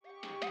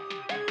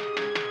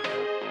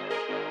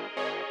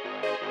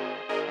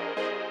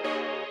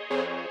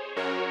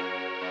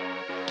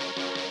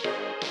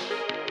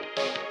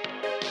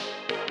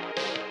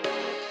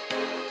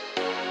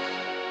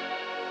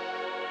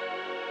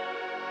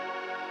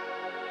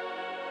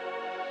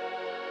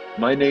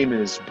My name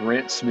is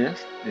Brant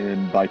Smith,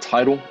 and by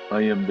title,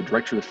 I am the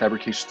Director of the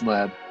Fabrication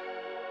Lab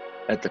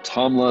at the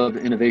Tom Love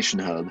Innovation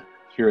Hub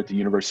here at the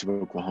University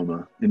of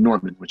Oklahoma in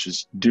Norman, which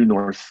is due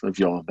north of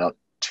y'all, about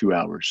 2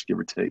 hours, give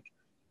or take.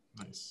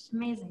 Nice.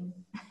 Amazing.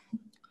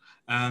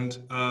 And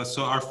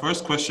so our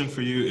first question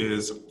for you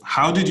is,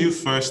 how did you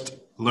first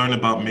learn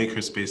about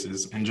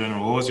makerspaces in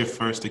general? What was your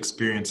first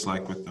experience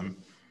like with them?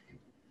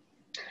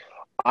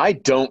 I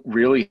don't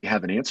really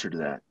have an answer to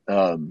that.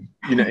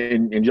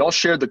 And y'all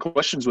shared the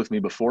questions with me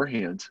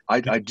beforehand.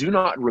 I do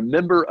not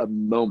remember a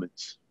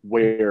moment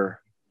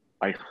where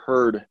I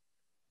heard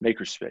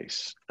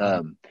Makerspace.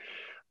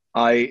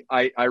 I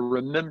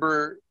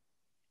remember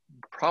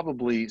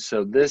probably,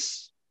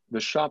 the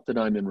shop that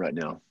I'm in right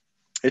now,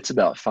 it's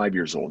about 5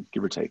 years old,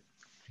 give or take.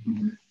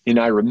 Mm-hmm. And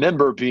I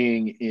remember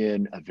being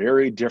in a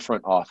very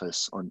different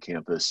office on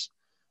campus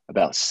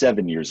about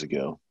 7 years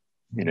ago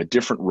in a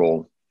different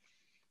role.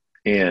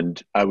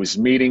 And I was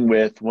meeting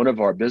with one of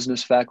our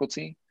business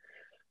faculty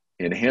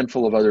and a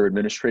handful of other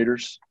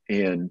administrators.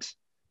 And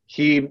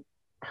he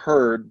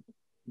heard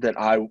that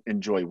I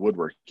enjoy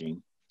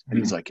woodworking. And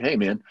he's like, hey,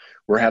 man,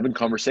 we're having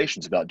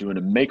conversations about doing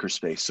a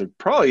makerspace. So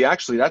probably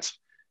actually that's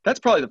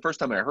probably the first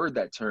time I heard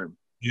that term.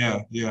 Yeah.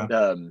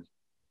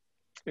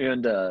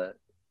 And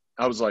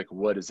I was like,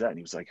 what is that? And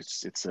he was like,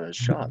 it's a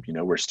shop,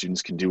 where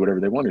students can do whatever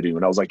they want to do.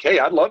 And I was like, hey,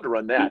 I'd love to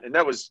run that. And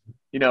that was,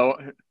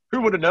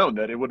 who would have known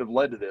that it would have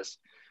led to this?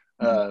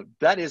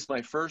 That is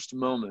my first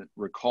moment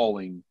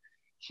recalling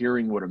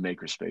hearing what a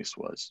makerspace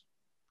was.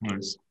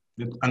 Nice.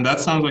 And that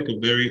sounds like a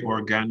very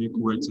organic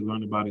way to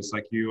learn about it. It's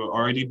like you are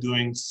already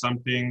doing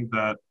something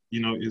that,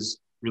 is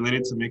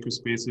related to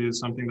makerspaces,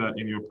 something that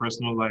in your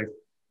personal life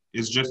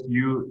is just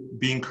you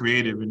being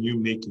creative and you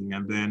making,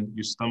 and then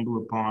you stumble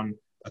upon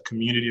a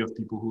community of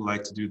people who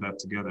like to do that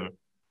together.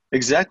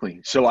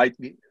 Exactly. So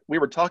we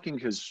were talking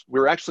because we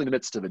were actually in the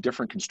midst of a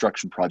different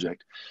construction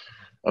project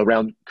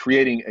around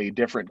creating a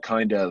different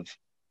kind of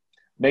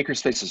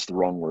makerspace is the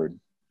wrong word,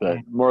 but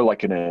more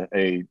like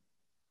a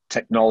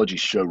technology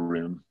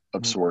showroom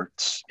of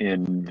sorts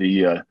in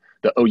the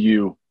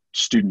OU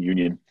student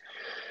union.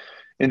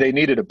 And they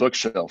needed a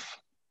bookshelf.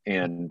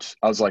 And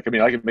I was like,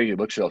 I can make you a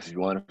bookshelf if you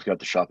want. I've got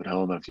the shop at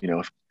home. I've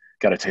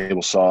got a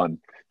table saw, and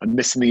I'm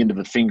missing the end of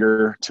the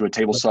finger to a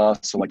table saw.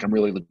 So like, I'm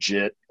really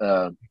legit.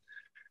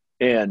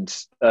 And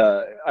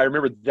I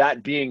remember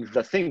that being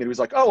the thing that he was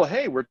like, oh,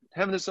 hey, we're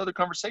having this other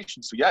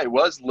conversation. So yeah, it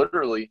was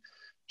literally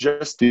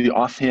just the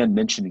offhand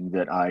mentioning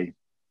that I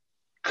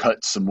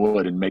cut some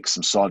wood and make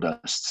some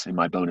sawdust in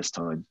my bonus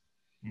time.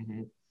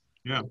 Mm-hmm.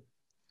 Yeah.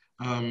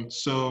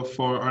 So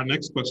for our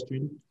next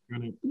question.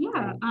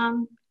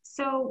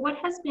 So what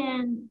has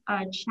been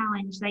a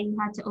challenge that you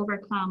had to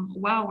overcome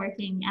while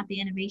working at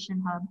the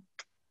Innovation Hub?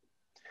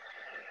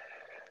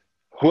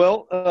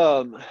 Well,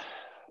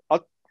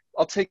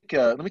 I'll take,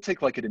 let me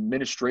take like an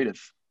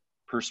administrative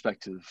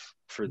perspective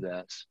for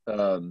that.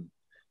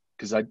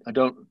 Because I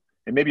don't,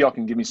 and maybe y'all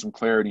can give me some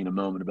clarity in a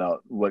moment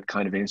about what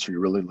kind of answer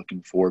you're really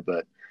looking for,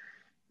 but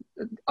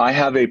I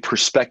have a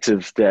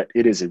perspective that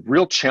it is a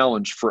real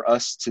challenge for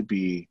us to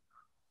be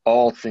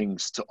all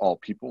things to all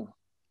people.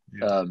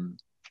 Yeah.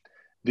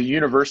 The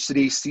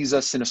university sees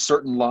us in a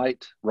certain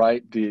light,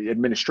 right? The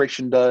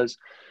administration does.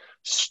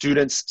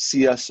 Students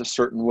see us a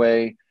certain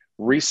way.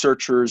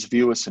 Researchers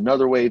view us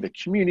another way. The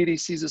community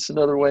sees us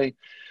another way.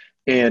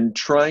 And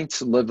trying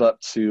to live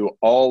up to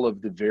all of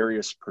the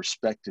various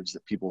perspectives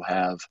that people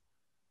have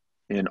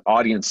and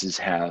audiences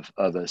have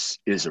of us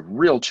is a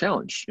real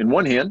challenge. In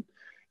one hand,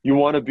 you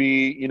want to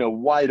be,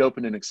 wide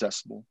open and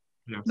accessible.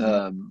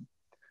 Yeah.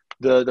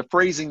 The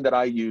phrasing that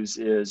I use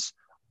is,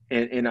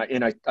 and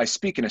I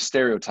speak in a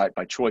stereotype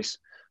by choice,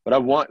 but I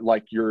want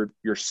like your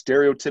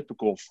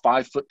stereotypical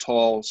 5 foot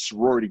tall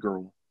sorority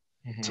girl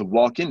to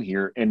walk in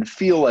here and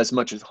feel as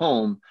much at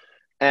home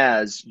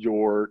as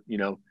your,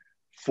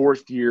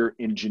 fourth year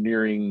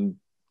engineering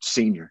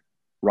senior,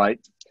 right?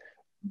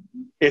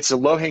 It's a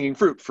low hanging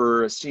fruit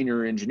for a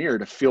senior engineer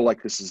to feel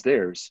like this is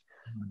theirs.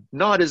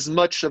 Not as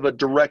much of a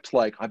direct,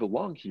 like I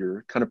belong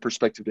here kind of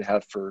perspective to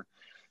have for,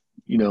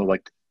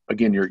 like,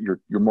 again, your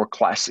more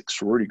classic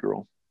sorority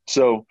girl.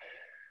 So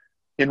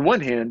in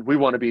one hand, we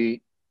want to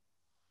be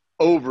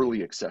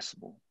overly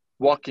accessible.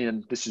 Walk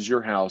in, this is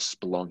your house,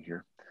 belong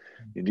here.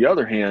 In the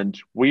other hand,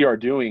 we are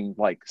doing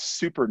like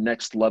super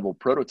next level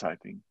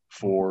prototyping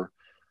for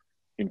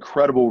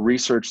incredible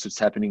research that's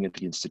happening at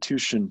the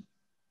institution.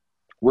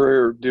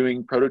 We're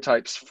doing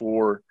prototypes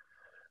for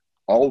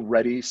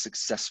already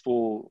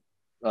successful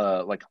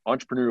like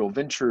entrepreneurial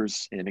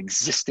ventures and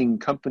existing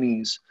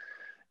companies.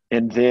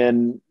 And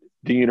then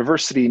the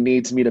university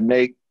needs me to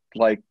make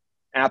like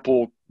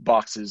Apple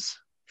boxes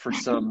for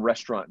some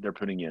restaurant they're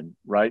putting in,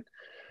 right?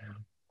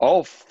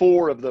 All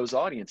 4 of those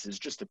audiences,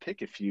 just to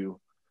pick a few,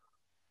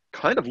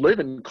 kind of live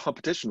in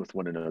competition with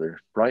one another,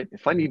 right?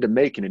 If I need to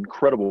make an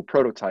incredible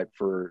prototype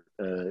for,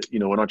 an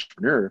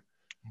entrepreneur,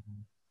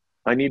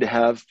 I need to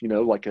have,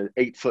 like an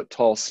 8 foot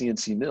tall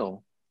CNC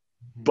mill.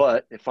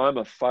 But if I'm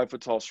a 5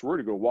 foot tall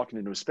sorority girl walking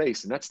into a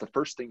space and that's the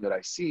first thing that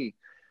I see,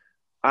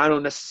 I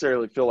don't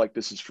necessarily feel like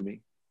this is for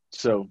me.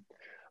 So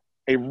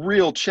a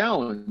real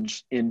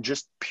challenge in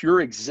just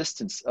pure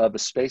existence of a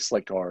space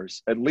like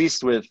ours, at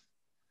least with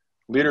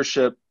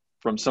leadership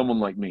from someone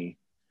like me,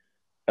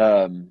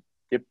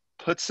 it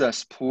puts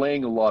us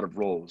playing a lot of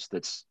roles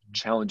that's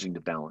challenging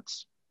to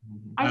balance.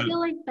 I feel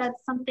like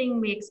that's something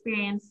we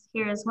experience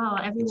here as well.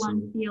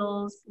 Everyone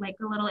feels like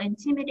a little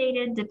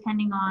intimidated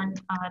depending on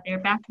their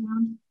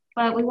background,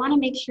 but we want to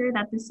make sure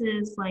that this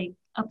is like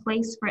a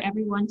place for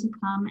everyone to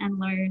come and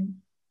learn.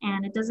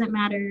 And it doesn't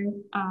matter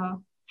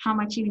how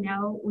much you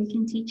know, we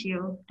can teach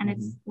you,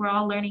 and we're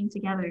all learning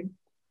together.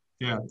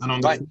 Yeah, and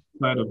on the flip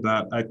side of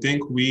that, I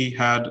think we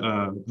had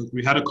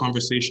a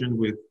conversation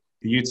with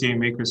the UTA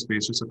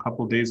Makerspace just a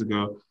couple of days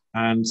ago,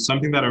 and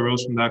something that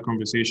arose from that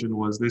conversation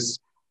was this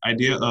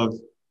idea of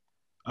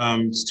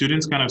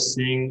students kind of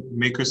seeing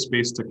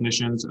makerspace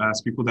technicians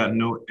as people that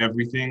know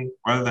everything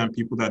rather than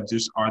people that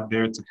just are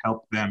there to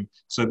help them.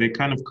 So they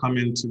kind of come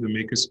into the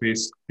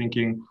makerspace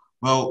thinking,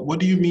 well, what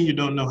do you mean you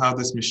don't know how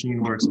this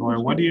machine works?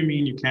 Or what do you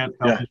mean you can't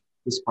help me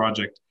with this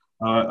project?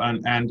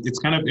 And it's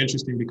kind of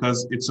interesting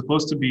because it's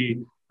supposed to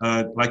be,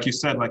 like you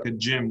said, like a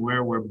gym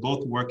where we're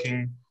both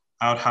working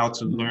out how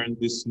to learn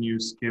this new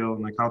skill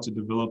and like how to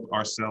develop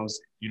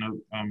ourselves,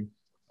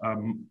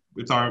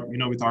 with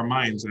our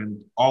minds, and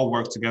all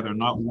work together,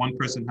 not one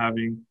person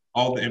having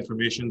all the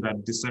information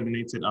that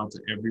disseminates it out to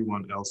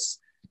everyone else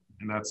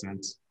in that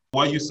sense.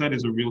 What you said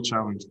is a real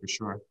challenge for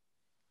sure.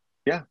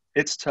 Yeah,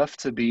 it's tough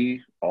to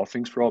be all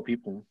things for all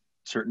people.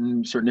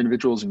 Certain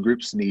individuals and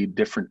groups need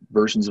different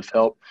versions of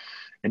help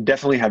and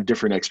definitely have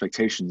different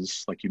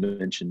expectations, like you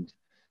mentioned.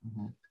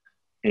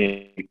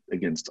 And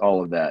against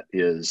all of that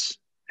is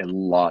a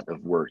lot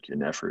of work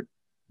and effort.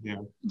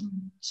 Yeah.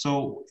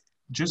 So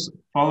just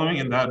following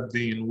in that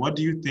vein, what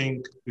do you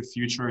think the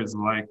future is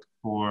like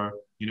for,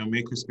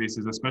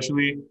 makerspaces,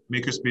 especially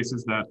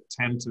makerspaces that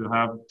tend to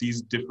have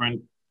these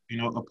different,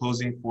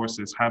 opposing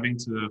forces having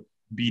to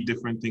be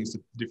different things to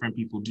different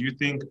people? Do you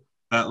think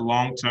that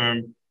long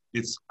term,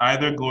 it's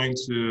either going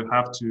to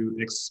have to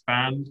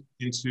expand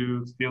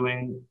into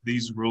filling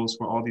these roles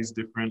for all these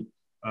different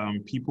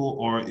people,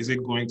 or is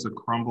it going to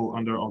crumble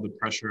under all the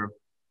pressure of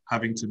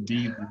having to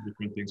be these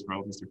different things for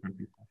all these different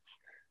people?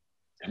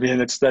 I mean,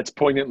 that's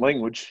poignant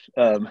language,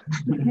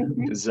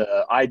 because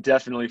I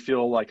definitely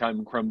feel like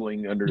I'm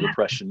crumbling under the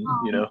pressure,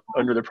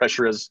 under the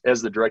pressure as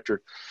the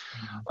director.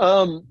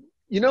 I'm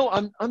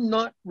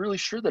not really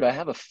sure that I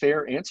have a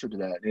fair answer to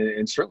that,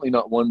 and certainly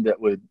not one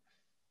that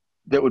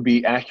would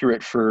be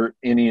accurate for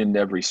any and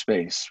every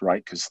space,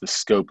 right? Because the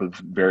scope of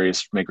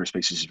various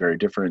makerspaces is very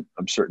different.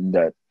 I'm certain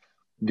that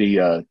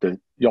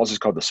y'all's is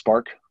called the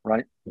Spark,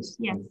 right? Yes.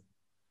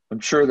 I'm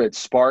sure that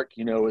Spark,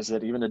 is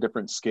at even a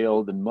different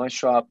scale than my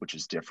shop, which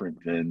is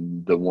different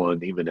than the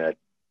one even at,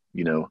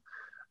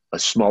 a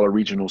smaller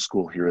regional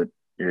school here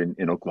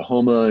in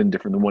Oklahoma, and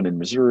different than one in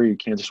Missouri,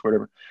 Kansas,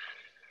 whatever.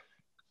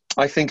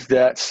 I think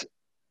that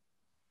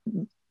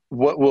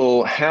what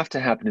will have to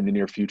happen in the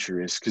near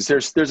future is, because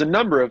there's a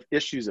number of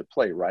issues at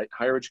play, right?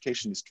 Higher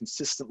education is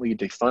consistently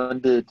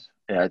defunded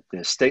at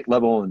the state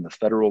level and the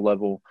federal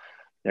level.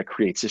 That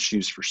creates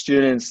issues for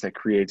students, that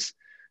creates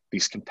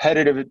these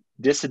competitive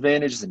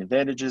disadvantages and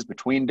advantages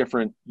between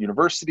different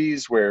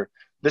universities, where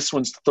this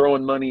one's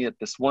throwing money at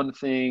this one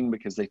thing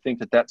because they think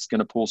that that's going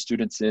to pull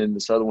students in.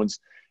 This other one's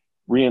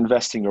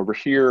reinvesting over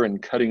here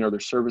and cutting other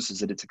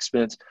services at its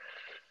expense.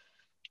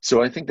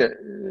 So I think that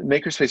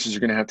makerspaces are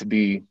going to have to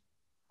be,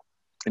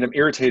 and I'm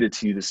irritated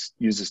to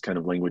use this kind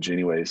of language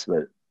anyways,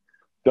 but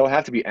they'll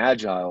have to be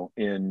agile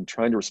in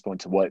trying to respond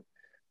to what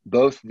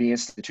both the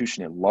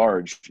institution at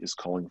large is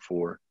calling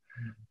for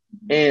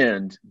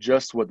and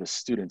just what the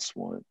students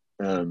want.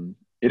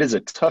 It is a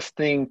tough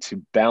thing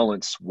to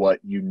balance what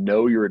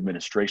your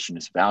administration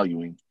is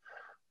valuing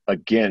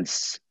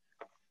against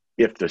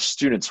if the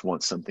students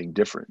want something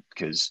different.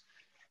 Because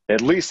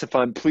at least if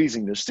I'm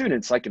pleasing the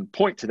students, I can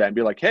point to that and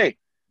be like, hey,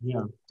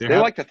 they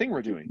like the thing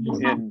we're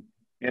doing.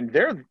 And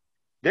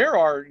they're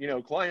our,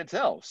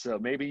 clientele. So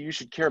maybe you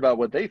should care about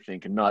what they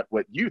think and not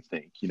what you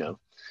think,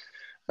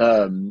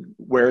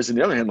 Whereas on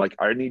the other hand, like,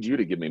 I need you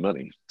to give me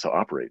money to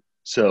operate.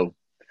 So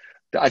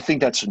I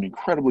think that's an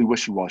incredibly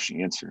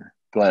wishy-washy answer,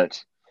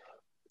 but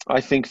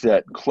I think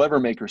that clever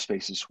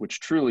makerspaces,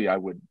 which truly I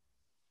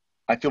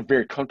feel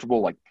very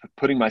comfortable like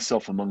putting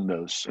myself among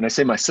those. And I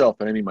say myself,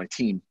 but I mean my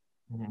team.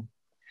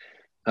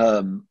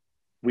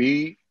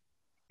 We,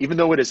 even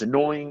though it is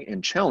annoying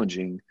and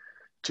challenging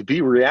to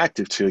be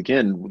reactive to,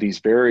 again, these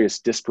various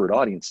disparate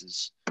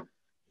audiences,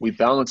 we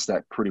balance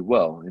that pretty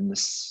well. In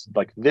this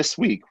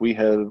week,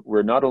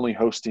 we're not only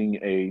hosting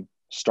a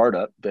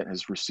startup that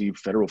has received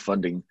federal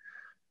funding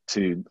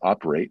to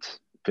operate.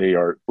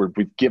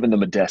 We've given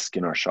them a desk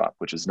in our shop,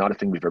 which is not a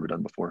thing we've ever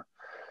done before.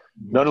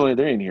 Not only are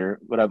they in here,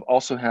 but I've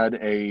also had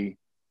a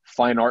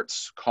fine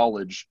arts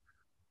college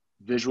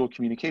visual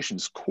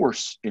communications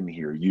course in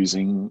here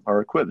using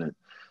our equipment.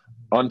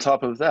 On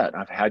top of that,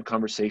 I've had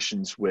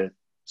conversations with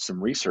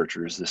some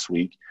researchers this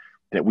week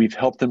that we've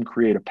helped them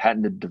create a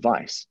patented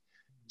device.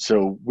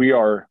 So we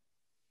are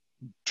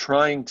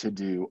trying to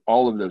do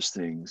all of those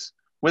things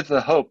with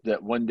the hope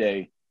that one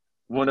day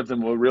one of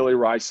them will really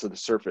rise to the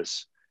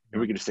surface,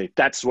 and we're going to say,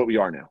 that's what we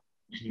are now.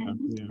 Yeah.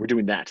 Yeah. We're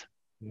doing that.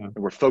 Yeah.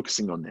 And we're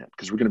focusing on that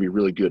because we're going to be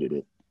really good at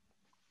it.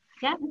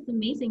 Yeah, it's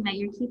amazing that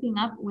you're keeping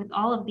up with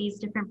all of these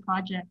different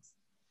projects.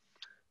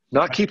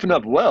 Not keeping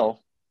up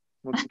well.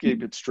 Let's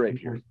keep it straight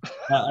here.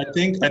 I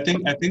think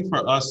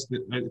for us,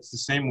 it's the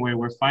same way.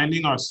 We're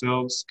finding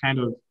ourselves kind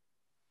of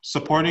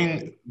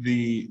supporting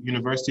the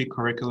university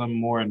curriculum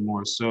more and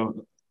more.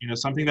 So,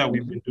 something that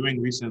we've been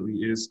doing recently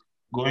is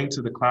going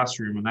to the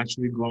classroom and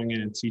actually going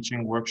in and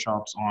teaching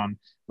workshops on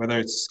whether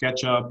it's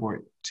SketchUp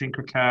or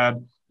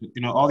Tinkercad,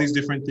 all these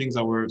different things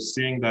that we're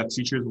seeing that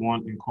teachers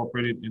want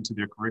incorporated into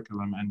their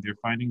curriculum. And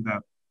they're finding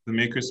that the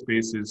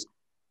Makerspace is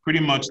pretty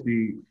much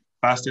the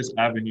fastest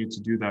avenue to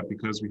do that,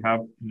 because we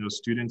have,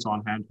 students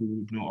on hand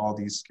who know all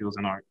these skills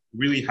and are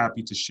really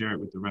happy to share it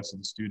with the rest of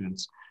the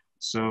students.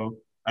 So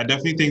I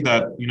definitely think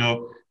that,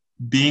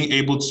 being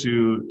able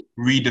to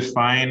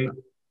redefine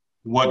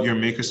what your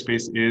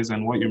Makerspace is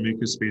and what your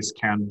Makerspace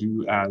can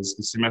do as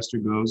the semester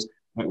goes.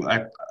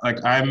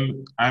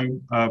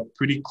 I'm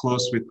pretty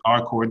close with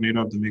our coordinator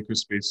of the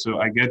Makerspace, so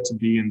I get to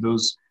be in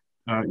those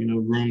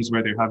rooms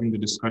where they're having the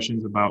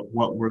discussions about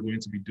what we're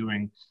going to be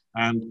doing.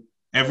 And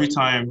every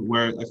time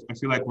where I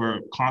feel like we're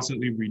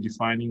constantly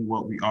redefining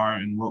what we are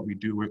and what we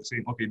do. We're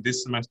saying, okay,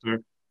 this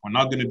semester we're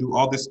not going to do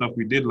all this stuff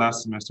we did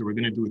last semester. We're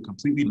going to do it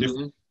completely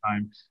different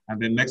time. And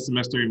then next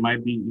semester it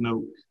might be,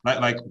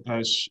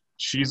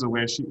 she's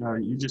aware.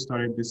 You just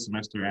started this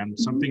semester, and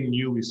something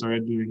new we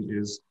started doing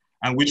is,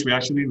 and which we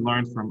actually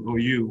learned from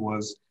OU,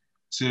 was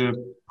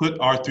to put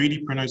our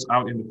 3D printers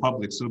out in the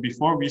public. So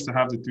before we used to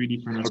have the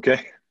 3D printers.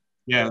 Okay.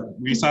 Yeah,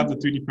 we used to have the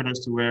 3D printers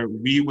to where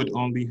we would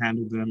only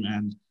handle them,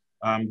 and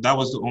that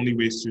was the only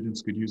way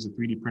students could use the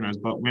 3D printers.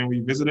 But when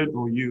we visited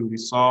OU, we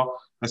saw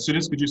that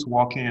students could just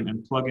walk in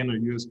and plug in a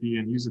USB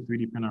and use a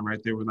 3D printer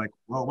right there. We're like,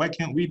 well, why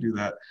can't we do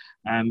that?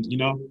 And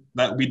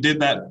that we did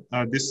that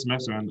this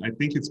semester, and I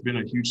think it's been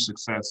a huge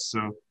success.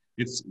 So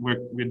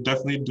we're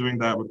definitely doing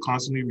that. We're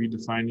constantly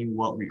redefining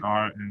what we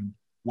are and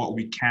what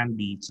we can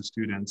be to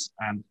students.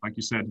 And like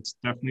you said, it's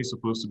definitely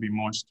supposed to be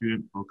more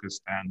student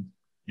focused and,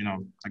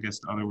 I guess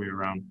the other way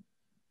around.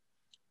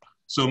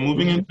 So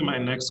moving into my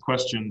next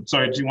question.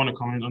 Sorry, do you want to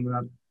comment on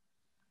that?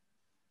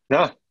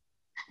 No.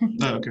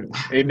 No, okay.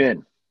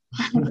 Amen.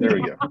 There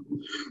we go.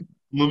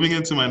 Moving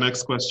into my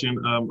next question,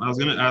 I was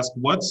going to ask,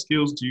 what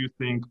skills do you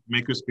think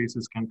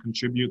Makerspaces can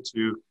contribute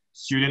to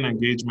student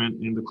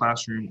engagement in the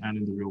classroom and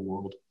in the real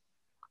world?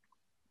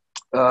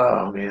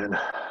 Oh, man.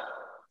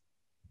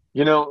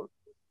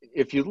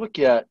 If you look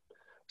at,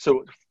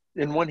 so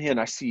in one hand,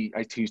 I see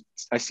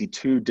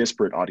two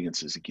disparate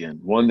audiences again.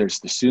 One, there's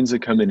the students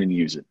that come in and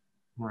use it.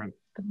 Right.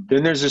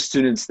 Then there's the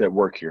students that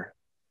work here.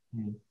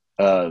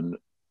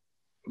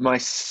 My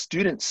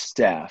student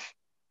staff,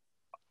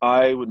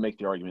 I would make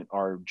the argument,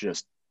 are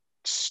just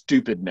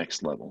stupid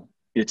next level.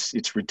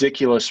 It's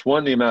ridiculous.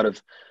 One, the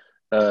amount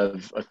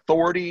of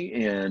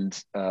authority and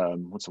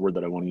what's the word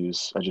that I want to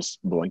use? I just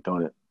blanked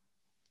on it.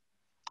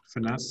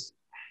 Finesse?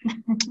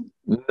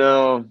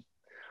 No.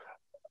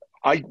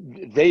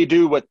 They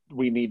do what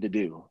we need to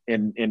do.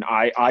 And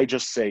I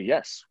just say,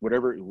 yes,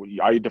 whatever,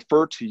 I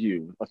defer to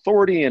you,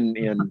 authority,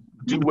 and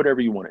do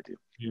whatever you want to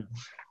do.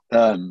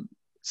 Yeah.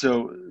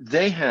 So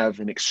they have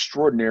an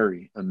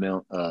extraordinary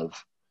amount of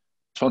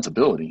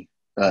responsibility,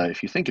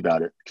 if you think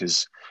about it,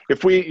 because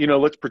if we,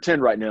 let's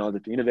pretend right now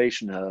that the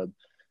Innovation Hub,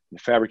 the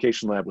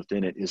fabrication lab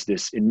within it, is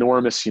this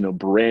enormous,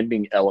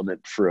 branding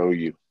element for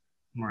OU.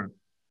 Right.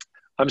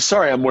 I'm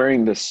sorry, I'm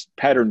wearing this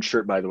patterned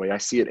shirt, by the way. I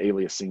see it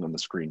aliasing on the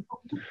screen.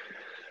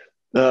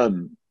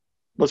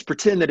 Let's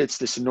pretend that it's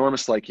this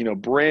enormous,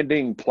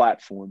 branding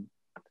platform.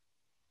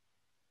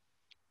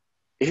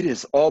 It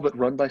is all but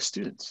run by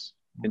students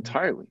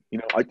entirely.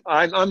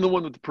 I'm the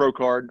one with the pro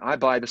card. I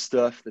buy the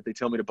stuff that they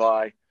tell me to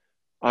buy.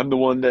 I'm the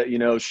one that,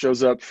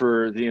 shows up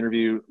for the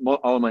interview.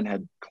 All of mine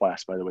had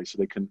class, by the way, so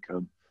they couldn't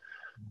come.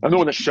 I'm the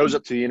one that shows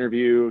up to the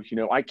interview.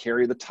 I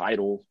carry the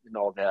title and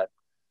all that.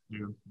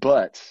 Yeah.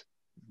 But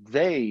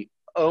they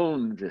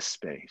own this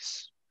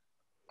space.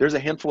 There's a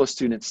handful of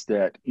students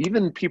that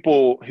even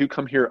people who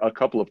come here a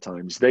couple of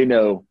times, they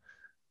know,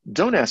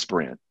 don't ask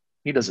Brant.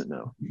 He doesn't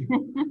know.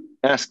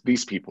 Ask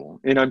these people.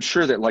 And I'm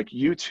sure that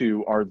you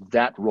two are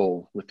that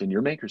role within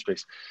your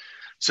Makerspace.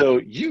 So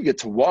you get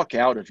to walk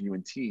out of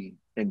UNT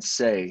and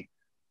say,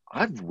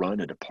 I've run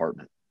a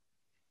department.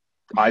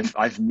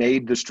 I've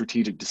made the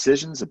strategic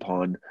decisions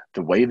upon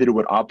the way that it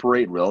would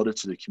operate relative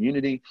to the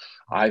community.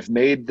 I've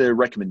made the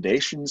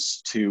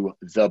recommendations to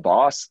the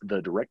boss,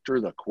 the director,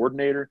 the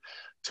coordinator,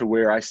 to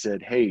where I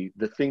said, hey,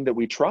 the thing that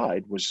we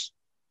tried was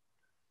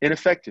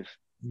ineffective.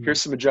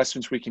 Here's some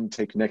adjustments we can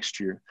take next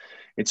year.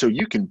 And so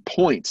you can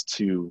point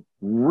to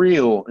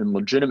real and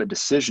legitimate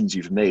decisions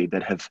you've made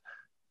that have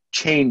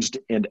changed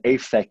and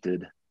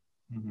affected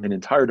an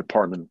entire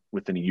department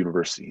within a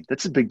university.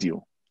 That's a big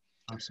deal.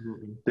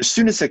 Absolutely. The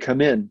students that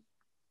come in,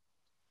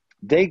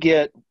 they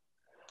get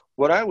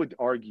what I would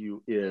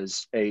argue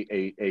is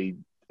a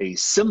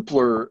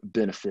simpler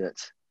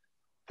benefit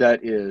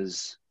that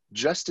is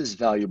just as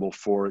valuable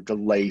for the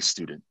lay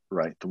student,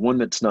 right? The one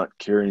that's not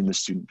carrying the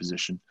student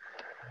position.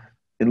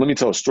 And let me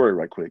tell a story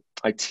right quick.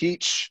 I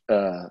teach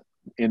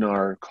in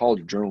our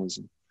College of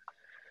Journalism,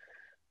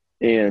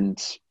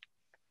 and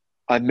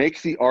I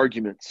make the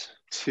argument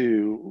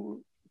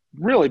to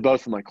really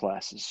both of my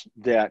classes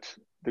that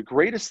the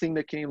greatest thing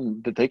that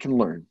they can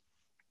learn,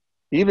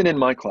 even in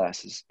my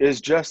classes,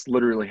 is just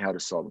literally how to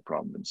solve a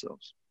problem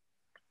themselves.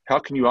 How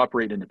can you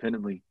operate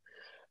independently?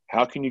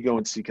 How can you go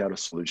and seek out a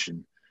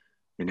solution?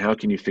 And how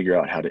can you figure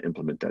out how to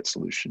implement that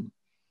solution?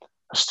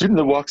 A student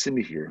that walks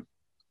into here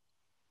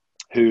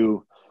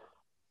who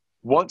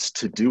wants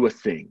to do a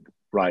thing,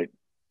 right?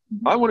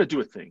 I want to do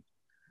a thing.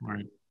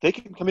 Right. They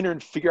can come in here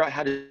and figure out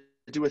how to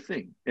do a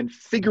thing. And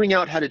figuring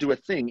out how to do a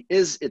thing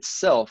is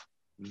itself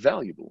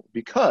valuable,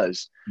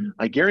 because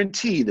I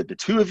guarantee that the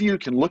two of you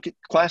can look at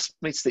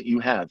classmates that you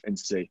have and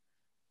say,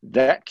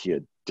 that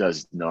kid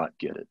does not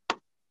get it.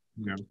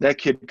 Yeah. That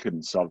kid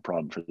couldn't solve a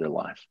problem for their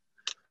life.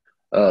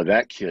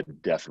 That kid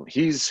definitely,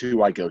 he's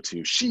who I go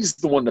to. She's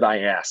the one that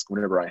I ask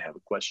whenever I have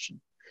a question.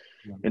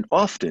 Yeah. And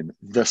often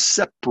the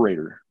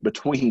separator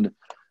between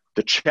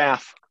the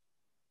chaff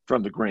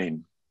from the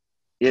grain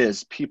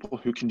is people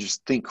who can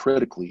just think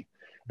critically.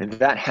 And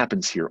that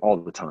happens here all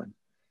the time.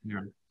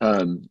 Yeah.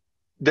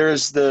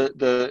 There's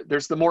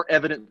the more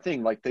evident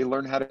thing, like they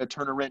learn how to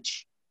turn a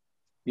wrench,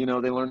 they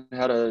learn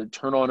how to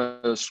turn on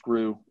a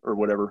screw or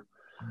whatever.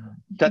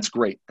 That's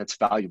great. That's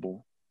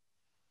valuable.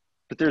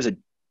 But there's a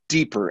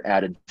deeper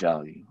added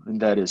value,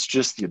 and that is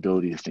just the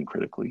ability to think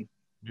critically.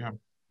 Yeah.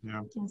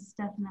 Yeah. Yes,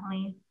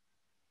 definitely.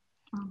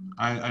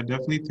 I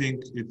definitely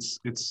think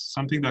it's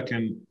something that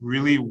can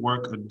really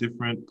work a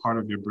different part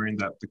of your brain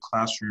that the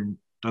classroom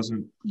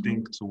doesn't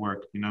think to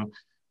work,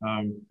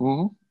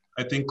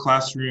 I think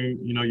classroom,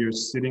 you're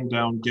sitting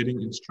down,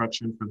 getting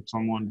instruction from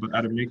someone, but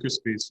at a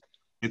makerspace,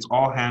 it's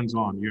all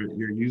hands-on.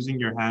 You're using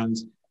your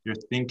hands, you're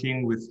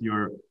thinking with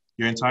your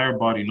entire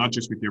body, not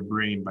just with your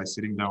brain by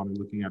sitting down and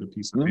looking at a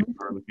piece of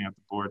paper or looking at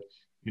the board,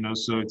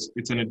 so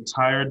it's an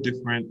entire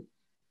different,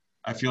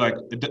 I feel like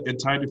an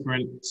entire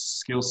different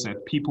skill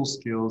set, people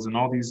skills, and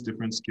all these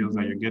different skills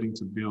that you're getting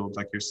to build,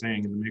 like you're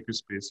saying in the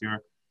makerspace.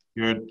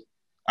 You're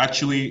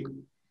actually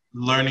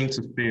learning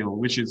to fail,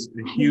 which is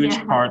a huge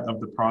part of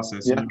the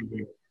process. Yeah.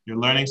 You're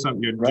learning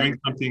something, you're doing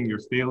something,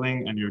 you're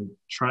failing, and you're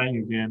trying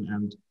again.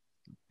 And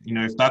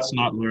if that's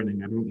not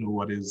learning, I don't know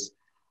what is.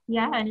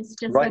 Yeah, and it's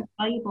just as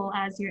valuable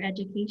as your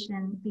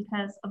education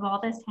because of all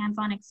this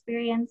hands-on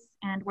experience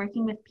and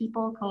working with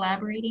people,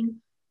 collaborating.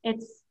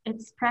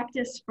 It's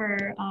practice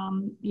for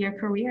your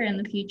career in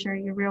the future,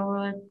 your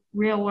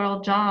real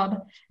world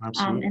job.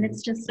 Absolutely. And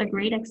it's just a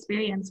great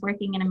experience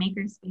working in a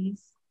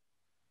makerspace.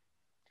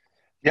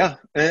 Yeah,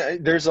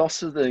 there's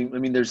also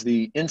there's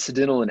the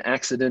incidental and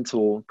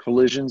accidental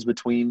collisions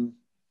between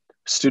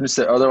students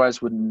that otherwise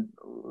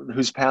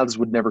whose paths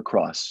would never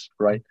cross,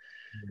 right?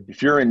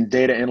 If you're in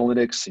data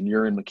analytics and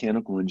you're in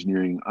mechanical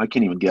engineering, I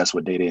can't even guess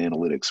what data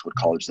analytics, what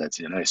college that's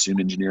in. I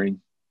assume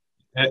engineering.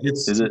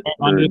 Is it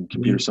under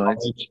computer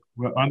science?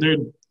 We're under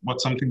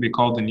something they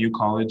call the new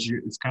college.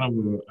 It's kind of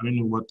I don't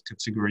know what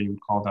category you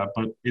would call that,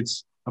 but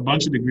it's a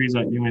bunch of degrees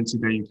at UNC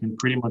that you can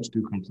pretty much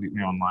do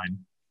completely online.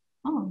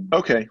 Oh.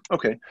 Okay.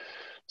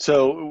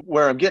 So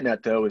where I'm getting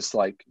at though is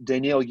like,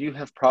 Danielle, you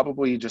have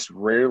probably just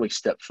rarely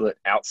stepped foot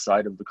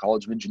outside of the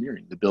College of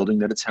Engineering, the building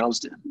that it's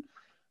housed in.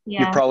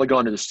 Yeah. You've probably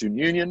gone to the student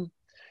union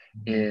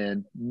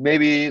and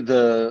maybe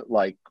the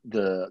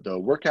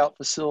workout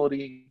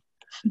facility.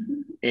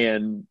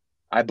 And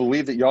I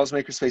believe that y'all's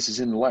makerspace is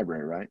in the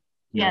library, right?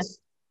 Yes.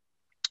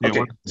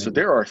 Okay. So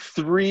there are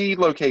 3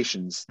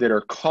 locations that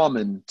are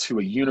common to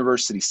a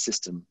university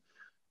system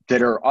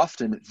that are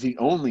often the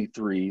only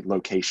 3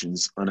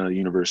 locations on a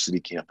university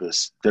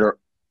campus that are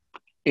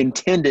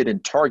intended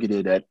and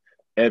targeted at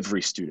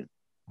every student.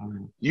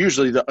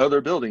 Usually the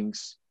other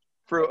buildings,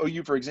 for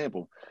OU, for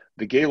example,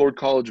 the Gaylord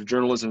College of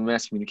Journalism and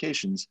Mass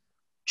Communications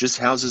just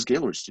houses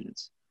Gaylord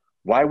students.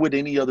 Why would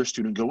any other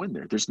student go in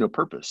there? There's no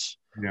purpose.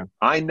 Yeah.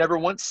 I never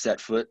once set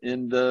foot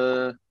in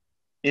the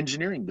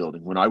engineering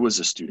building when I was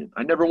a student.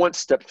 I never once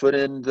stepped foot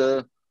in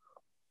the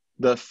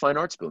fine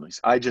arts buildings.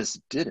 I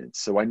just didn't.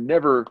 So I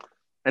never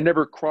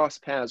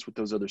crossed paths with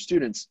those other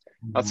students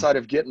outside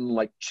of getting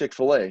like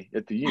Chick-fil-A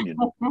at the union,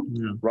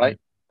 right?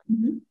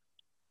 Mm-hmm.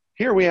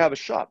 Here we have a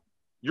shop.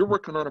 You're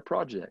working on a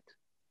project.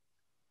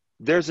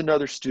 There's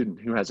another student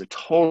who has a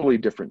totally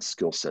different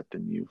skill set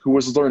than you, who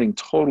was learning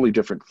totally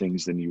different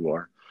things than you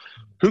are,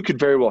 who could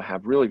very well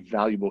have really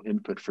valuable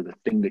input for the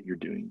thing that you're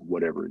doing,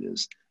 whatever it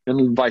is,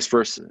 and vice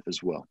versa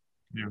as well.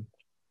 Yeah.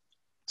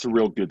 It's a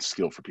real good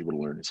skill for people to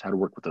learn, is how to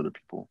work with other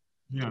people.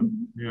 Yeah.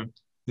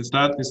 It's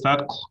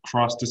that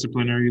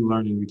cross-disciplinary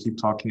learning we keep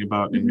talking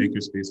about in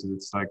makerspaces.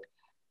 It's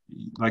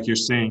like you're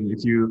saying,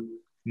 if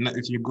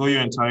you go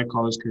your entire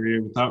college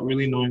career without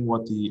really knowing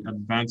what the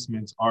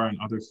advancements are in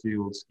other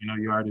fields,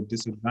 you're at a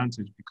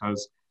disadvantage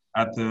because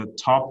at the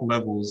top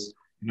levels,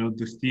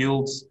 the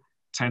fields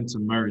tend to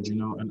merge.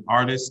 An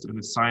artist and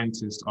a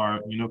scientist are,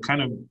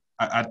 kind of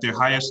at their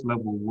highest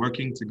level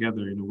working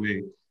together in a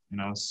way. you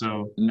know,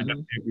 so Mhm. I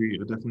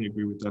definitely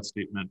agree with that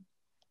statement.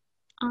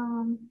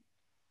 Um,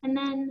 and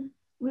then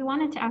we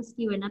wanted to ask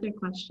you another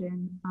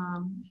question.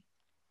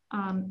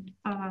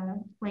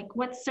 Like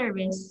what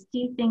service do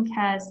you think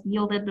has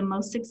yielded the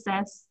most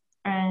success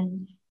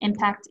and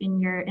impact in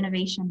your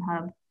innovation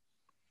hub?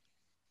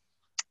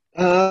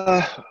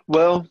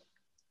 Well,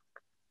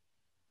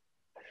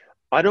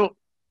 I don't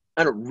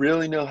I don't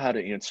really know how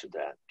to answer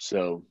that.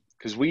 So,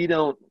 because we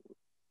don't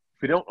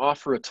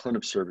offer a ton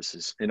of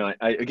services, and I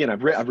again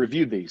I've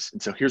reviewed these,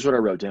 and so here's what I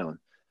wrote down: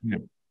 Yeah.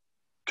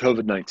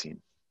 COVID-19.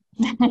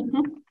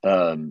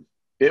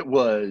 It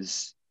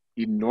was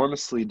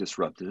enormously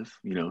disruptive,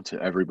 to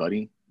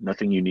everybody.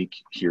 Nothing unique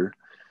here.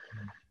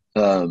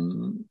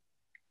 Um,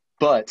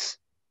 but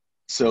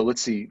so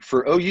let's see.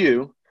 For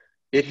OU,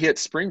 it hit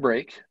spring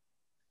break.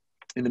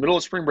 In the middle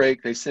of spring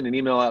break, they sent an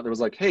email out that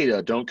was like,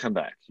 "Hey, don't come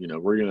back.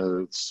 We're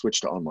gonna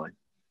switch to online."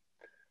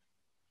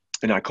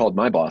 And I called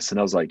my boss and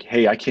I was like,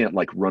 "Hey, I can't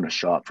like run a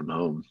shop from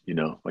home.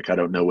 Like I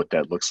don't know what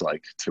that looks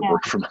like to Yeah.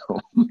 work from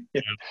home."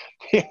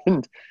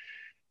 and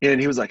and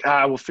he was like,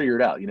 "We'll figure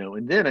it out."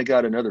 And then I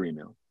got another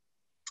email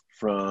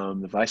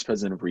from the vice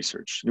president of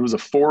research. It was a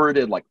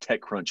forwarded like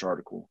TechCrunch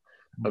article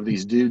of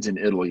these dudes in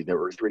Italy that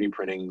were 3D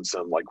printing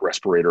some like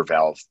respirator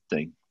valve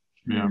thing.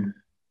 Yeah.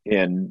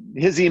 And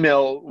his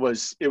email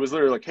was, it was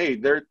literally like, "Hey,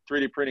 they're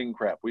 3D printing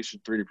crap. We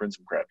should 3D print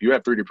some crap. You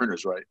have 3D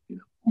printers, right?"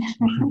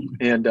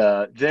 And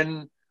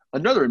then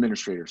another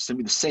administrator sent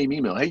me the same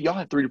email. "Hey, y'all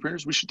have 3D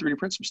printers? We should 3D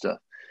print some stuff."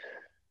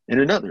 And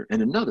another,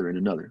 and another, and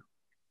another.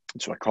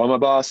 And so I called my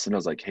boss and I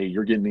was like, "Hey,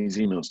 you're getting these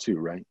emails too,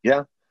 right?"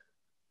 "Yeah."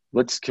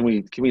 Can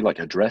we like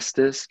address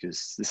this?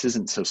 Because this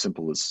isn't so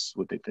simple as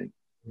what they think.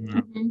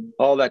 Yeah.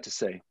 All that to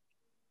say,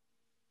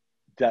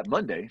 that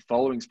Monday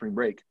following spring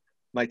break,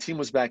 my team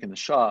was back in the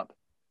shop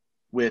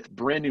with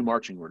brand new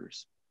marching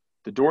orders.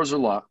 The doors are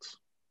locked.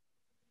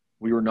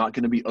 We were not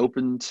going to be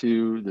open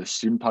to the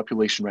student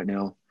population right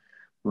now.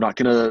 We're not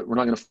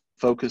gonna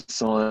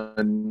focus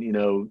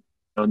on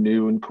on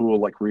new and cool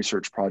like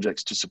research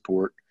projects to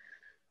support.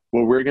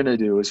 What we're going to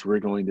do is we're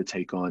going to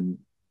take on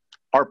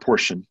our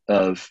portion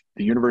of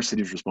the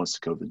university's response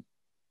to COVID.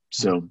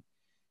 So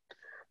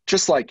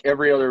just like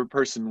every other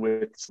person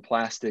with some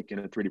plastic and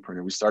a 3D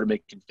printer, we started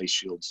making face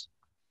shields.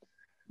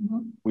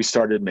 Mm-hmm. We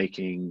started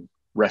making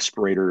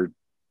respirator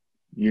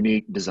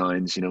unique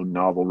designs,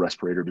 novel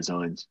respirator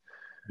designs.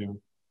 Yeah.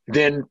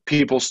 Then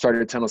people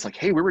started telling us like,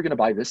 "Hey, we were going to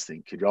buy this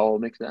thing. Could y'all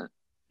make that?"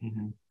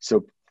 Mm-hmm.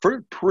 So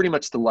for pretty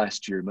much the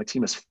last year, my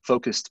team has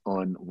focused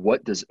on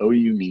what does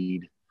OU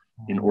need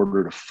in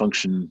order to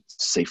function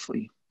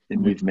safely.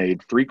 And we've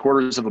made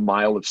 3/4 of a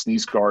mile of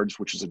sneeze guards,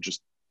 which is a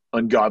just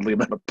ungodly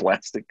amount of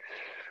plastic.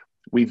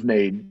 We've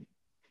made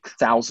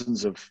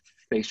thousands of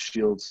face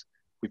shields.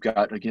 We've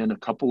got, again, a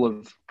couple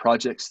of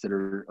projects that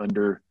are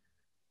under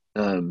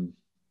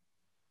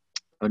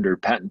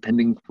patent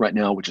pending right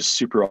now, which is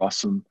super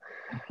awesome.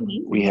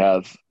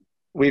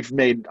 We've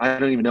made, I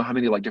don't even know how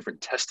many like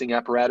different testing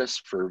apparatus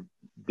for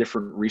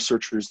different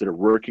researchers that are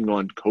working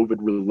on COVID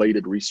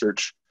related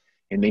research,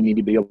 and they need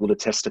to be able to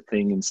test a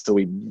thing. And so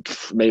we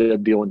made a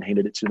deal and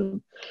handed it to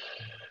them.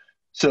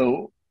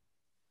 So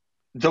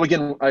though,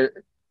 again, I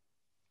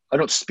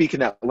don't speak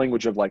in that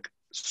language of like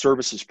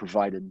services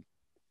provided,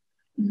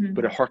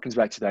 but it harkens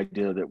back to the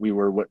idea that we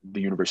were what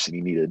the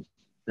university needed.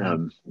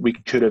 We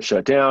could have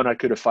shut down. I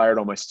could have fired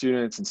all my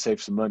students and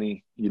saved some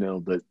money,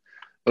 but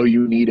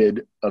OU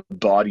needed a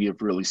body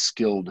of really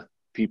skilled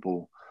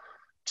people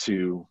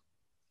to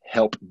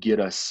help get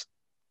us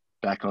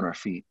back on our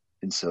feet.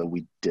 And so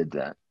we did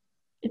that.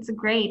 It's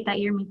great that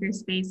your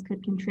makerspace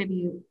could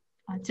contribute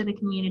to the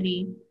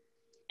community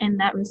in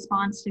that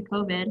response to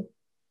COVID.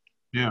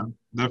 Yeah,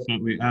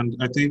 definitely. And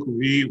I think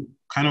we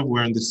kind of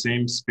were in the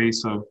same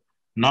space of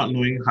not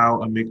knowing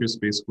how a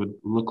makerspace would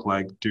look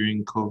like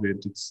during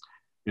COVID.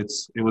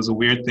 It was a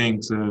weird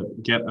thing to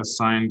get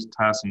assigned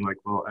tasks and like,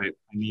 well, I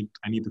need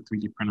the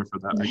 3D printer for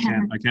that.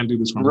 I can't do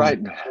this from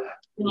home.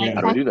 Like,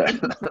 how do we do that?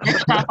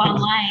 Shop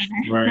online.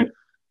 Right.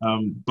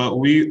 But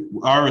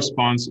our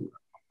response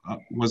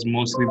was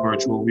mostly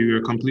virtual. We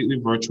were completely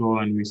virtual,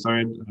 and we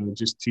started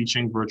just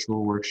teaching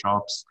virtual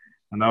workshops,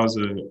 and that was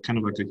a kind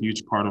of like a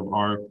huge part of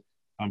our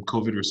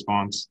COVID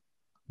response.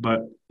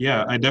 But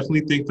yeah, I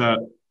definitely think that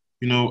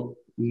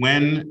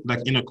when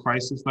like in a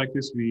crisis like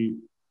this, we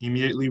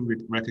immediately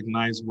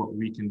recognize what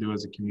we can do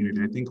as a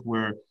community. I think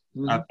we're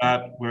at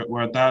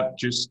that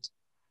just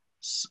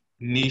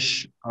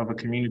niche of a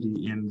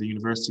community in the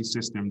university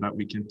system that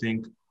we can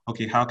think,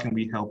 okay, how can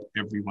we help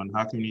everyone?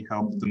 How can we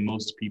help the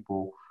most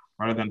people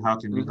rather than how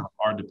can we help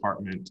our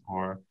department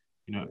or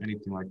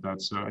anything like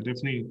that? So I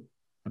definitely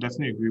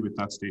agree with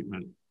that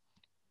statement.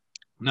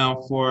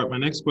 Now, for my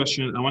next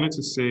question, I wanted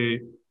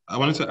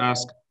to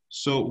ask,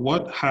 so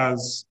what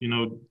has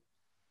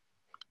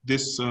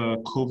this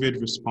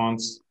COVID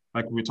response,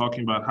 like we're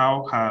talking about,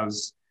 how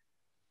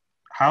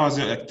has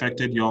it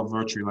affected your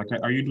virtually? Like,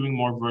 are you doing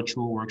more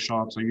virtual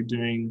workshops? Are you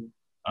doing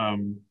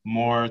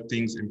more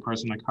things in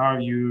person? Like, how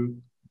are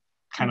you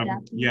kind of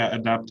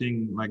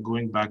adapting, like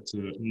going back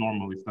to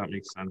normal, if that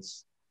makes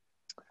sense?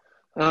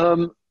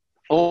 Um,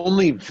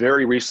 Only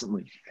very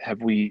recently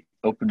have we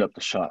opened up the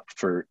shop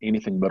for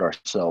anything but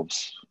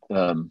ourselves,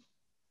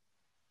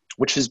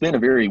 which has been a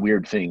very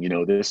weird thing. You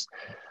know, this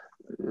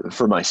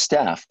for my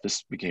staff,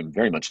 this became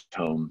very much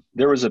home.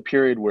 There was a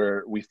period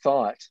where we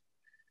thought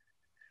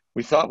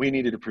we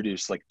needed to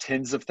produce like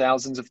tens of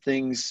thousands of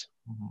things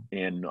Mhm.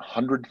 and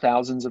hundred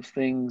thousands of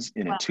things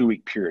in a Wow. 2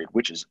 week period,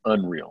 which is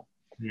unreal.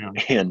 Yeah.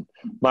 And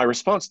my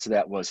response to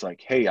that was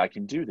like, hey, I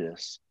can do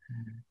this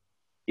Mhm.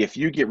 if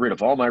you get rid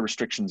of all my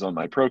restrictions on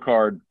my pro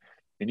card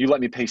and you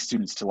let me pay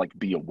students to like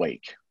be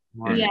awake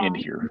Right. Yeah. in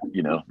here.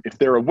 You know, if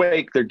they're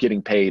awake, they're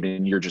getting paid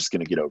and you're just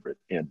going to get over it.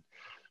 And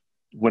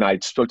when I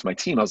spoke to my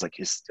team, I was like,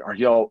 are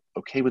y'all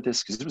okay with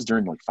this? Because it was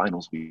during like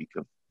finals week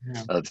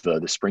Yeah. of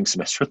the spring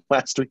semester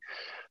last week.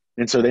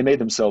 And so they made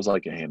themselves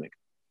like a hammock.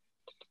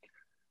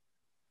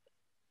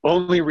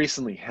 Only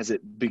recently has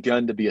it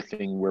begun to be a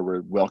thing where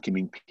we're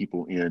welcoming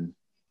people in,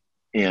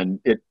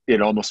 and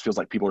it almost feels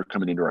like people are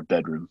coming into our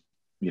bedroom,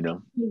 you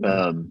know.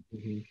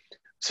 Mhm.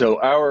 So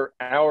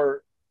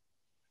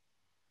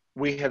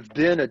we have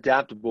been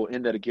adaptable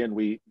in that, again,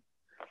 we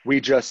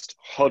just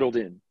huddled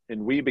in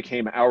and we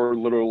became our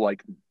little,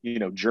 like, you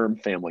know, germ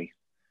family,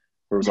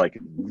 where it was like,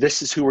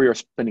 this is who we are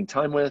spending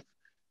time with,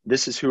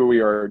 this is who we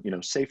are, you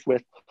know, safe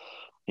with,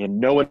 and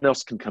no one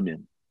else can come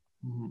in.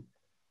 Mhm.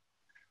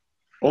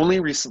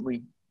 Only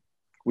recently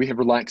we have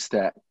relaxed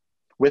that,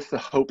 with the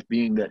hope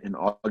being that in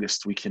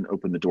August we can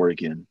open the door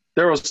again.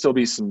 There will still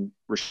be some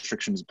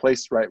restrictions in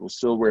place, right? We'll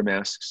still wear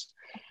masks.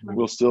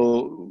 We'll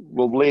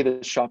lay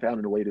the shop out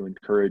in a way to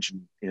encourage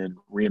and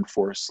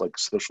reinforce like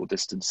social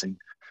distancing.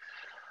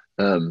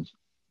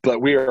 But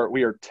we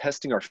are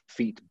testing our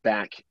feet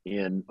back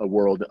in a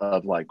world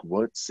of like,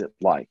 what's it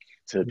like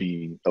to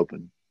be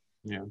open?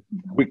 Yeah.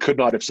 We could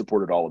not have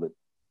supported all of it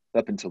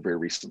up until very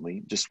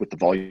recently, just with the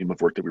volume of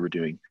work that we were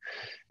doing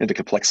and the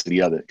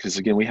complexity of it. Because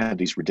again, we have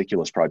these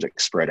ridiculous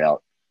projects spread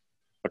out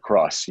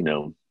across, you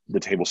know, the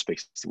table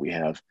space that we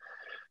have.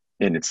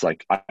 And it's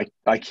like,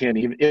 I can't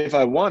even, if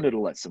I wanted to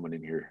let someone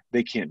in here,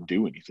 they can't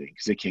do anything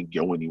because they can't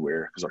go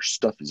anywhere because our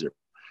stuff is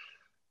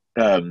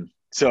there.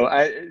 So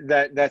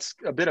that's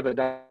a bit of a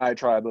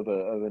diatribe of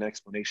an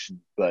explanation,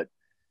 but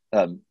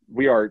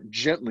we are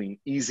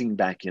gently easing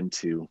back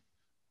into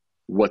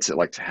what's it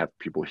like to have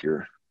people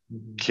here.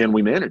 Mhm. Can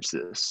we manage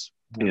this?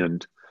 Yeah.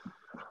 And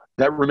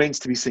that remains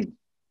to be seen.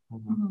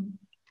 Mhm. Mhm.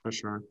 For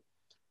sure.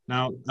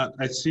 Now,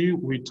 I see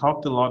we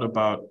talked a lot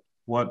about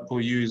what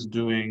OU is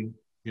doing,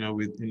 you know,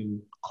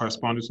 in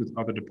correspondence with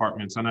other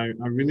departments. And I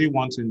really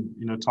want to,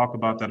 you know, talk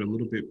about that a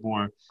little bit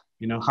more.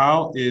 You know,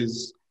 how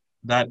is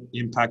that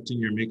impacting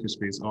your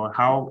makerspace, or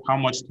how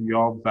much do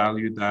y'all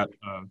value that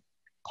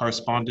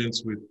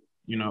correspondence with,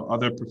 you know,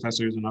 other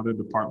professors and other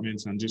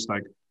departments, and just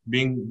like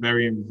being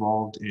very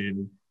involved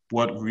in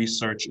what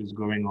research is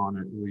going on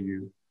at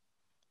OU?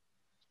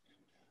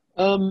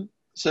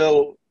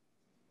 So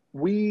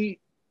we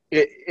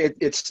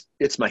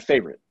it's my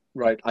favorite,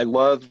 right? I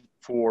love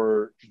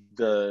for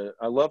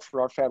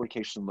our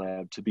fabrication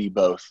lab to be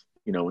both,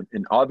 you know,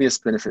 an obvious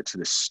benefit to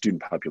the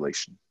student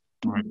population,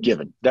 Right.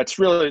 given that's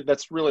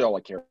really all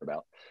I care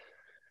about.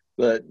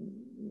 But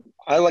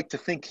I like to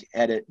think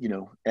at it, you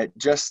know, at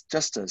just a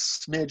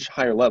smidge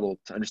higher level,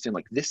 to understand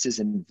like this is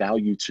in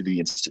value to the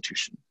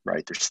institution,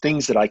 right? There's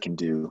things that I can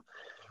do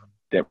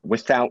that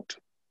without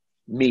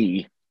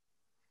me,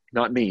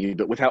 not me,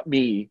 but without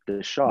me,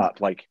 the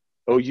shop, like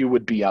OU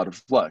would be out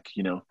of luck,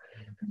 you know.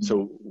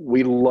 So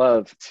we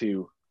love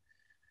to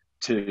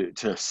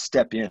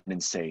step in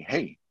and say,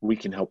 hey, we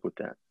can help with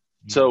that.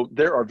 So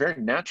there are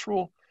very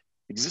natural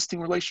existing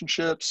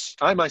relationships.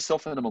 I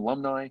myself am an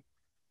alumni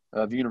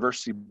of the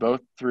university,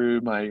 both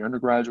through my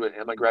undergraduate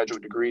and my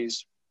graduate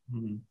degrees.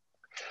 Mhm.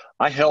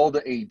 I held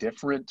a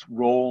different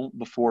role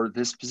before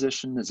this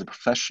position as a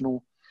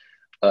professional,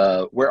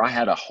 where I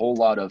had a whole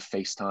lot of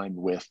FaceTime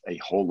with a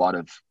whole lot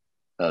of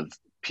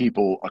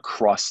people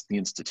across the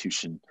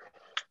institution.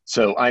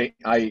 So I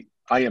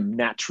am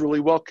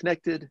naturally well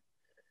connected,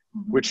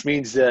 which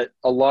means that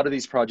a lot of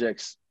these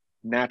projects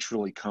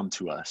naturally come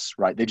to us,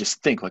 right? They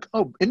just think like,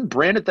 oh, isn't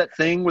Brand at that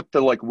thing with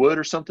the like wood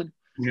or something?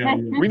 Yeah.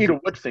 We need a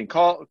wood thing.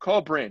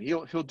 Call Brand.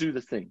 He'll do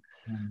the thing.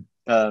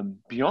 Mhm.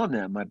 Beyond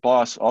that, my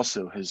boss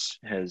also has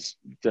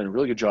done a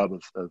really good job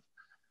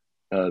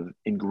of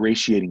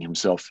ingratiating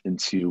himself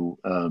into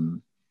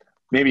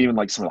maybe even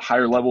like some of the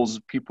higher levels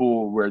of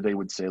people, where they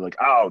would say like,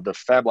 oh, the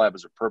Fab Lab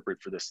is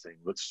appropriate for this thing.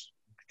 Let's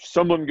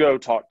someone go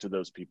talk to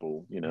those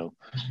people, you know,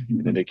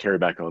 and then they carry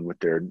back on with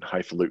their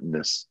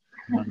highfalutenness.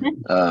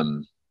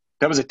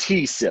 That was a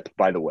tea sip,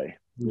 by the way.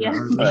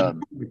 Yeah.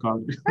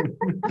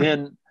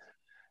 Then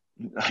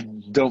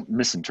don't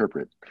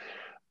misinterpret.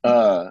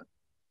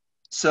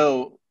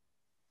 So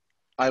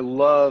I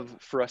love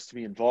for us to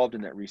be involved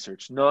in that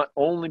research, not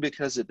only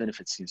because it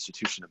benefits the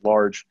institution at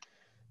large,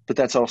 but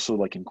that's also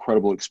like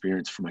incredible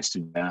experience for my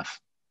student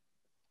staff.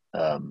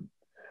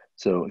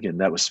 So again,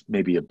 that was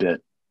maybe a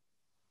bit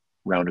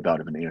roundabout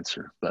of an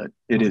answer, but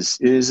it is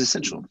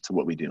essential to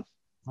what we do.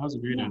 That was a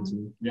great answer.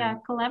 Yeah,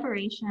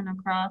 collaboration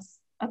across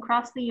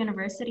across the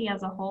university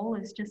as a whole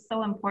is just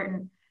so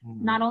important,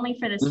 not only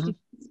for the Mhm.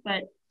 students,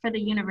 but for the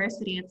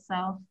university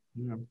itself.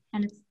 Yeah.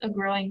 And it's a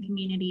growing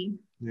community.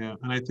 Yeah,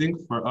 and I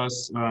think for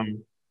us,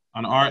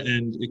 on our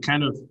end, it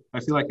kind of, I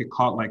feel like it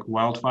caught like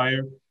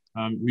wildfire.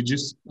 We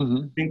just,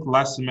 Mhm. I think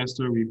last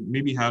semester, we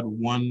maybe had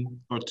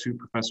one or two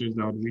professors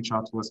that would reach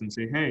out to us and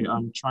say, hey,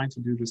 I'm trying to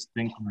do this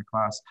thing for my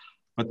class.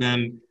 But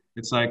then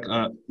it's like,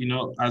 you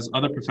know, as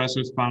other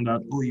professors found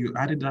out, oh, you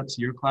added that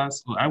to your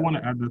class? Oh, I want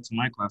to add that to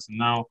my class. And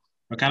now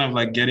we're kind of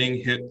like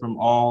getting hit from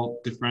all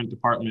different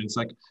departments.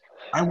 Like,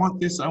 I want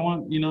this. I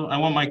want, you know, I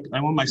want my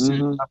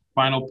students to Mhm. have a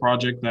final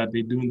project that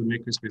they do in the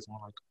makerspace. And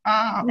we're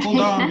like, hold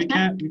on, we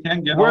can't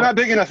get We're all not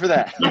big enough for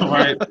that.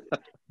 right.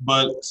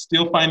 But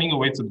still finding a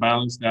way to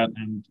balance that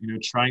and, you know,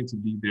 trying to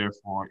be there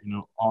for, you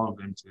know, all of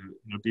them to,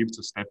 you know, be able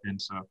to step in.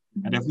 So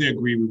I definitely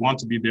agree. We want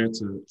to be there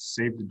to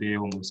save the day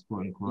almost,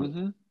 quote unquote.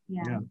 Mm-hmm.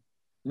 Yeah.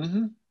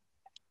 Mm-hmm.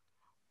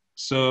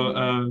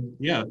 So,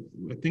 yeah,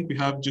 I think we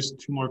have just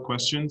two more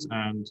questions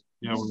and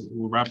yeah,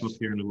 we'll wrap up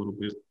here in a little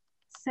bit.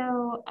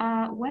 So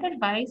what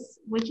advice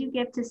would you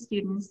give to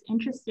students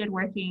interested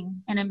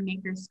working in a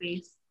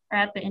makerspace or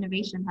at the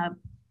Innovation Hub?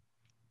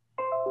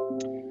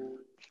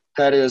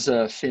 That is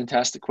a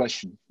fantastic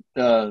question.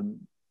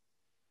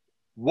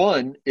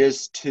 One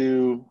is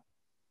to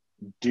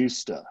do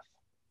stuff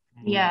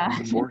Yeah.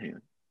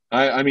 beforehand.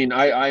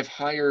 I've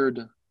hired,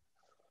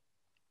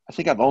 I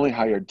think I've only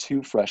hired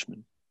 2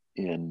 freshmen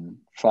in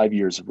 5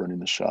 years of running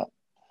the shop.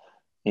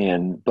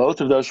 And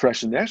both of those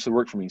freshmen, they actually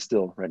work for me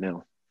still right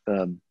now.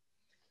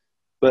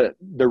 But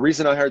the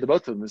reason I hired the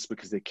both of them is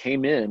because they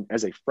came in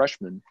as a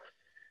freshman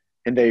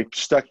and they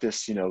stuck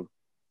this, you know,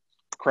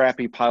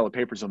 crappy pile of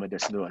papers on my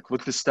desk. And they're like,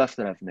 look at the stuff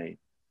that I've made.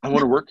 I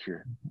want to work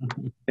here.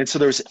 And so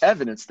there's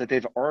evidence that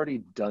they've already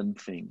done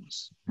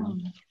things.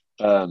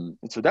 And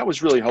so that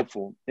was really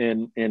helpful.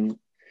 And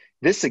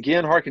this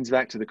again harkens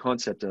back to the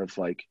concept of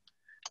like,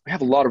 we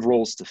have a lot of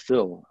roles to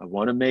fill. I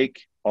want to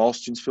make all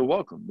students feel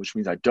welcome, which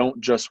means I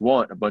don't just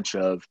want a bunch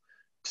of,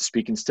 to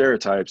speak in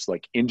stereotypes,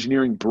 like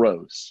engineering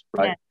bros,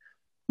 right? Yeah.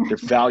 They're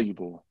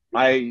valuable.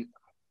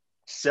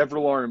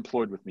 Several are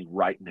employed with me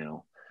right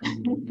now.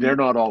 They're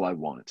not all I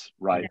want,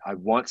 right? I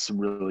want some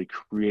really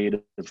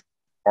creative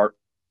art.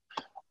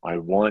 I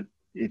want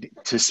it,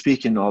 to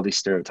speak in all these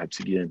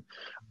stereotypes again.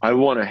 I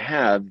want to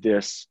have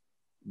this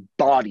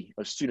body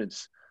of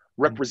students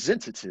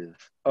representative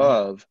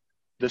of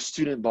the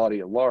student body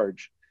at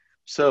large.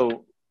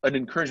 So an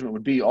encouragement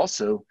would be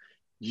also,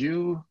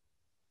 you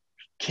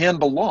can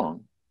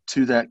belong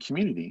to that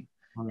community,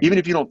 even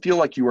if you don't feel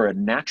like you are a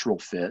natural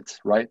fit,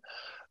 right?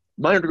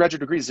 My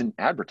undergraduate degree is in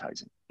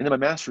advertising, and then my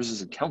master's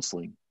is in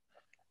counseling,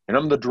 and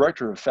I'm the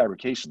director of a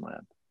fabrication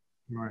lab.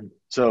 Right.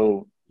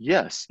 So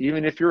yes,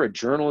 even if you're a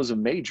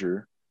journalism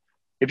major,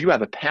 if you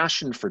have a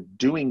passion for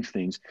doing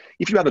things,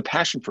 if you have a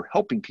passion for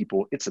helping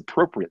people, it's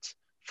appropriate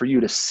for you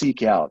to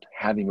seek out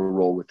having a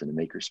role within a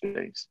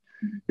makerspace.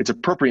 It's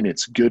appropriate and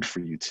it's good for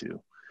you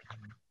to.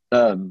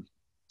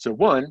 So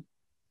one,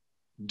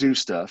 do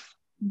stuff.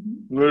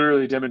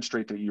 Literally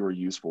demonstrate that you are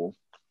useful.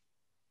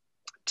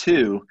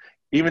 2,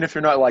 even if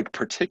you're not like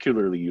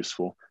particularly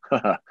useful,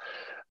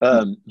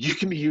 you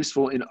can be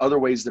useful in other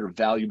ways that are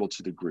valuable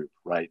to the group,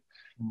 right?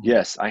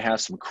 Yes, I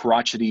have some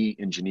crotchety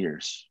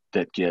engineers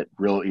that get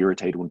real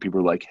irritated when people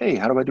are like, hey,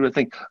 how do I do a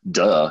thing?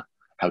 Duh,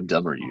 how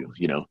dumb are you?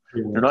 You know,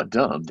 they're not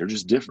dumb, they're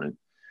just different.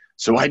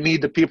 So I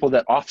need the people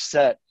that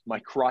offset my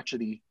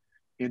crotchety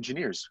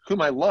engineers,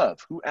 whom I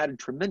love, who added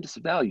tremendous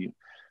value,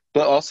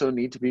 but also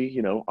need to be,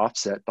 you know,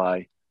 offset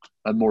by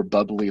a more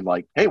bubbly,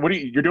 like, hey, what are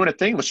you're doing a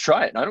thing? Let's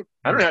try it. I don't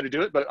know how to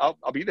do it, but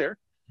I'll be there.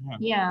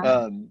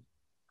 Yeah.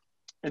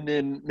 And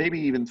then maybe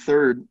even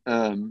third,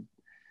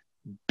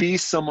 be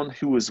someone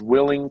who is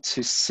willing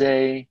to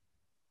say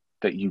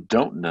that you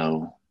don't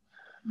know,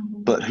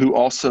 but who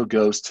also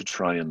goes to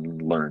try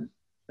and learn.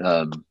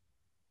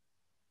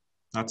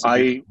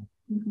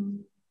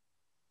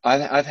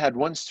 I've had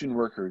one student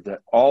worker that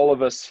all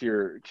of us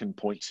here can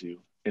point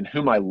to and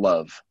whom I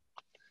love.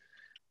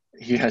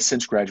 He has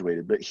since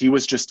graduated, but he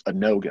was just a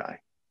no guy.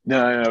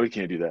 No, we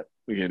can't do that.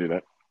 We can't do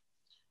that.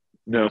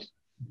 No.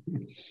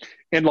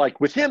 And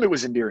like with him, it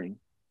was endearing.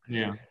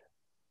 Yeah.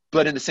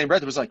 But in the same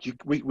breath, it was like,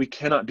 we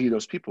cannot be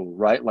those people,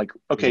 right? Like,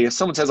 okay, if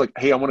someone says like,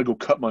 hey, I want to go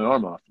cut my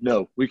arm off.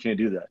 No, we can't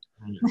do that.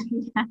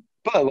 Yeah.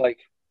 But like,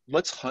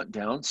 let's hunt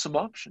down some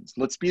options.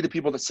 Let's be the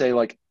people that say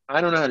like,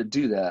 I don't know how to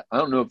do that. I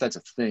don't know if that's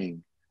a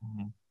thing,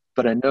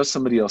 but I know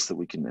somebody else that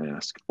we can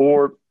ask.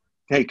 Or,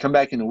 hey, come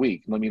back in a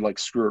week. Let me like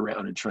screw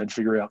around and try and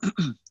figure out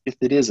if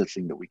it is a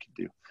thing that we can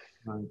do.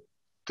 Right.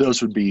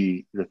 Those would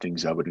be the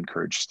things I would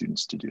encourage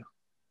students to do.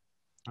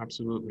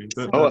 Absolutely.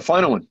 A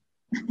final one.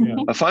 Yeah.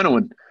 A final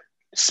one.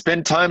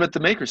 Spend time at the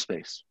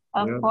makerspace.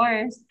 Of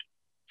course.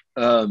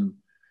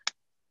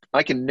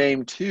 I can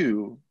name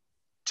two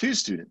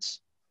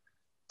students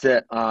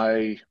that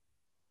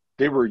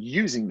they were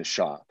using the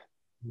shop,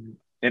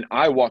 and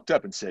I walked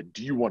up and said,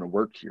 do you want to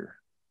work here?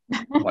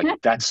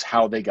 Like, that's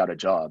how they got a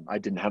job. I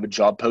didn't have a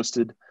job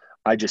posted.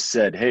 I just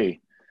said, hey,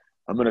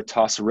 I'm going to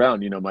toss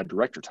around, my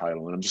director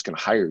title, and I'm just going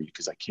to hire you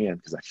because I can,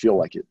 because I feel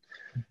like it.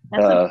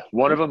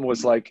 One of them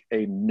was like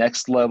a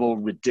next level,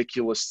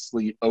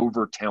 ridiculously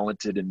over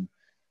talented, and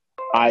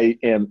I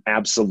am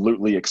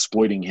absolutely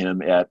exploiting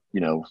him at,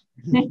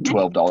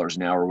 $12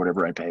 an hour,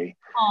 whatever I pay.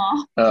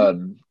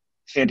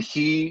 And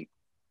he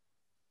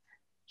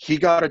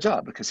got a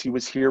job because he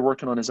was here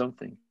working on his own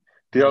thing.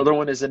 The other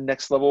one is a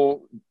next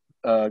level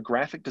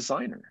graphic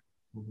designer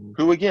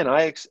who, again,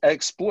 I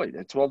exploit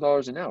at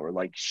 $12 an hour.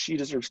 Like, she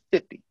deserves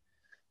 50.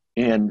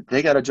 And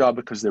they got a job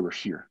because they were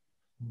here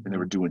and they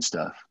were doing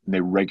stuff and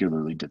they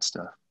regularly did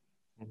stuff.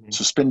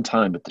 So spend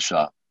time at the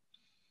shop.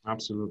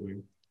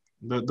 Absolutely.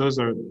 Those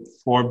are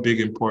 4 big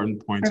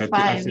important points.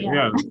 I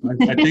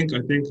think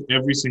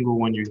every single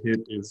one you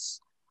hit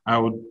I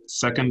would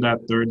second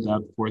that, third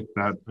that, fourth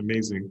that.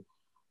 Amazing.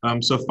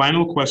 So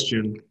final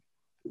question,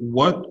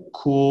 what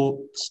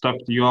cool stuff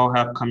do you all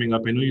have coming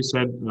up? I know you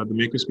said the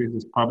Makerspace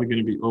is probably going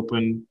to be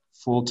open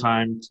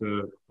full-time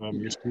to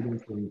your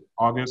students in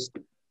August,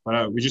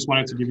 but we just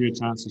wanted to give you a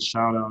chance to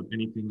shout out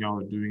anything y'all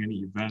are doing, any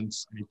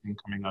events, anything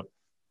coming up.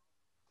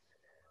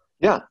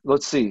 Yeah,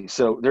 let's see.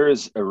 So there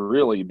is a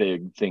really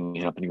big thing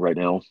happening right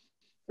now.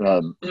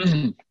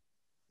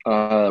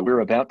 We're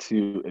about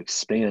to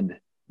expand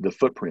the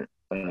footprint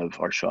of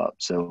our shop.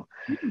 So,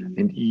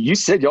 and you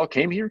said y'all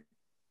came here?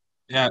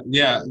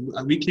 Yeah,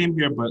 we came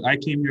here, but I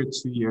came here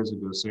 2 years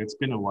ago, so it's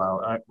been a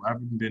while. I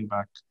haven't been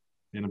back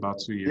in about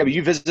 2 years. Yeah, but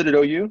you visited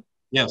OU?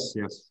 Yes.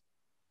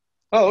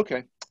 Oh,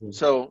 okay.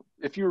 So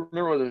if you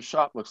remember what the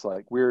shop looks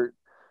like, we're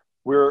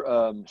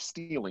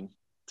stealing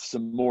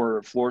some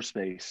more floor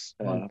space,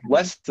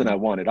 less than I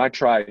wanted. I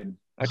tried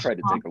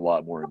to take a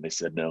lot more, and they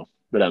said no.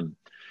 But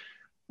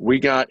we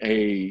got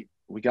a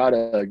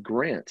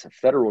grant, a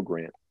federal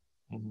grant,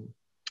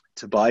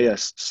 to buy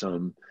us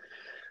some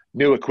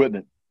new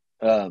equipment.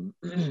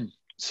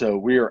 So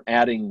we are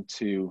adding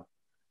to,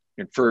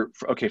 and for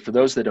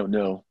those that don't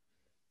know,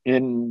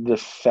 in the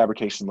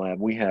fabrication lab,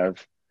 we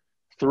have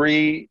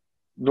 3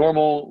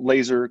 normal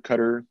laser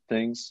cutter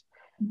things.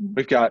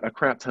 We've got a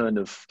crap ton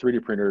of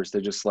 3D printers.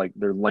 They're just like,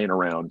 they're laying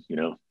around,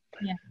 Yeah.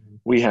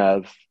 We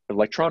have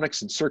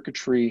electronics and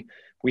circuitry.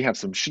 We have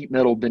some sheet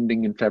metal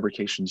bending and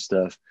fabrication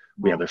stuff.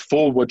 We have a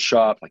full wood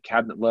shop, like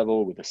cabinet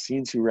level with a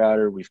CNC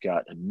router. We've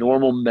got a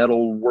normal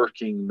metal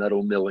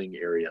milling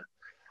area.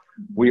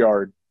 We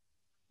are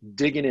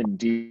digging in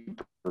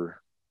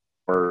deeper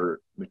for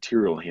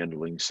material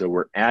handling. So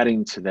we're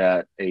adding to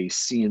that a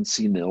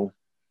CNC mill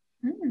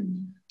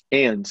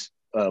and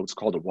what's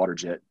called a water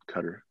jet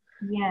cutter.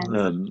 Yes.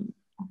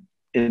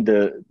 And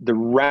the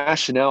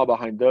rationale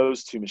behind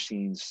those 2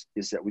 machines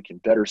is that we can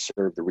better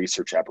serve the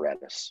research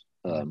apparatus.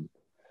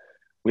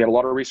 We have a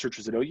lot of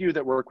researchers at OU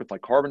that work with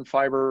like carbon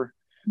fiber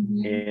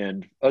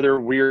and other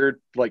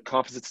weird like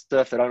composite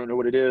stuff that I don't know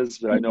what it is,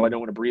 but I know I don't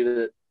want to breathe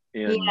it.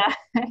 And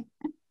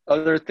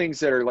other things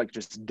that are like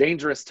just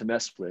dangerous to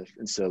mess with.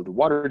 And so the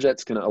water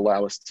jet's going to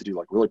allow us to do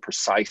like really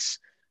precise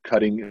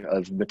cutting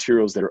of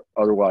materials that are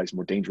otherwise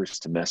more dangerous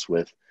to mess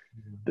with.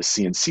 The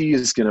CNC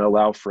is going to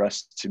allow for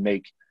us to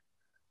make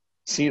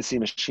CNC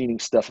machining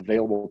stuff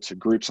available to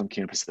groups on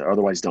campus that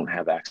otherwise don't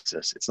have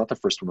access. It's not the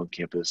first one on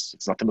campus.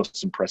 It's not the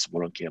most impressive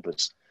one on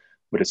campus,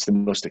 but it's the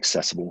most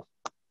accessible.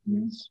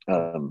 And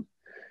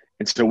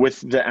so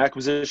with the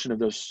acquisition of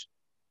those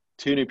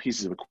 2 new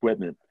pieces of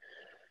equipment,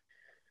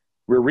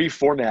 we're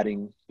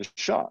reformatting the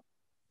shop,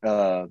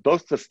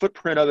 both the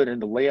footprint of it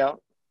and the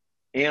layout,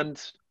 and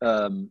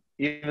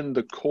even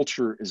the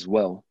culture as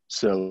well.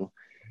 So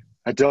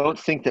I don't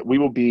think that we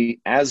will be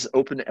as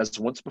open as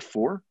once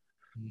before,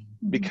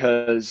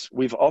 because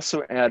we've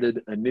also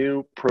added a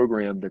new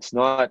program that's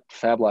not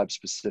Fab Lab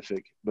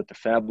specific, but the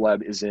Fab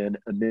Lab is an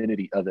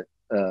amenity of it.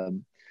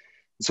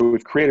 So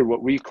we've created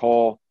what we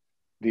call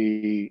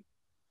the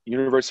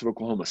University of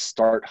Oklahoma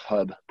Start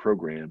Hub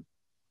program.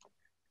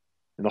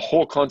 And the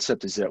whole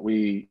concept is that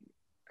we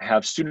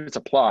have students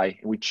apply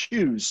and we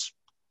choose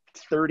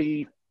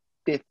 30,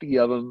 50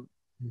 of them.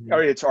 I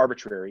mean, it's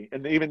arbitrary.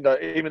 And even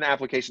the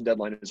application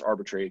deadline is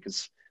arbitrary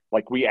because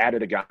like we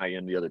added a guy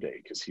in the other day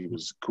because he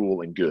was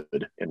cool and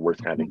good and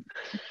worth having.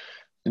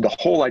 And the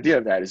whole idea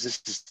of that is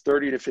this is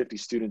 30 to 50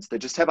 students that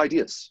just have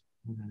ideas.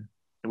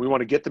 And we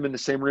want to get them in the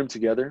same room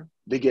together.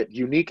 They get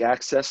unique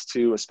access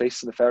to a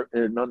space in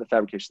not in the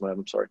fabrication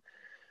lab,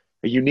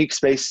 a unique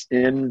space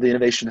in the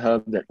Innovation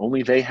Hub that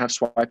only they have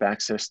swipe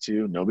access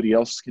to. Nobody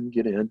else can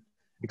get in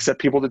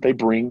except people that they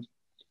bring.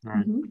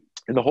 And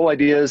the whole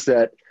idea is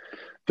that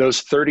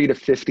those 30 to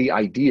 50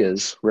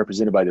 ideas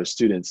represented by those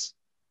students,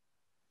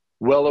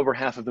 well over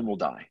half of them will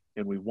die.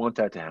 And we want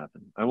that to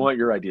happen. I want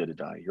your idea to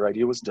die. Your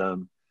idea was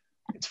dumb.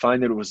 It's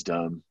fine that it was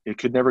dumb. It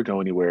could never go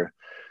anywhere.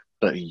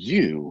 But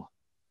you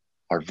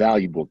are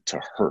valuable to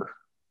her.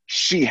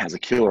 She has a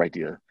killer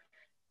idea.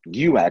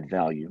 You add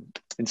value.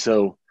 And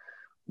so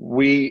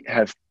we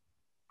have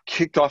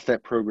kicked off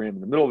that program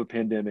in the middle of a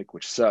pandemic,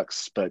 which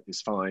sucks, but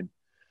is fine.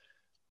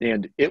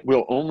 And it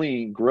will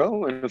only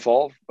grow and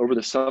evolve over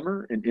the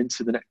summer and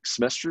into the next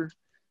semester.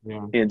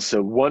 And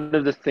so one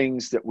of the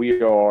things that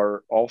we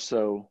are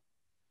also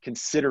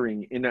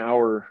considering in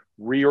our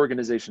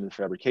reorganization of the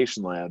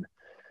fabrication lab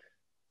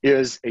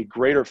is a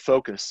greater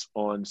focus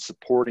on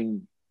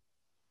supporting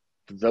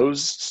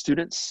those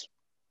students.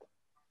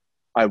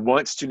 I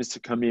want students to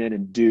come in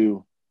and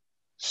do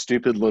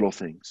stupid little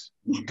things.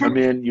 Come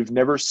in, you've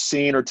never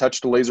seen or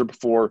touched a laser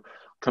before,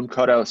 come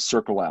cut a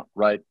circle out,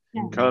 right?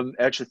 Come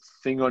etch a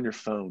thing on your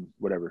phone,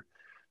 whatever.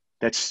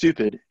 That's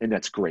stupid and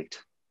that's great.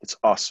 It's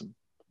awesome.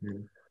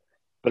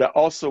 But I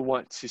also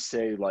want to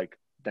say, like,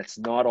 that's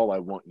not all I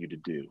want you to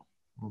do.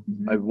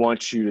 I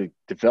want you to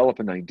develop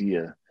an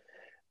idea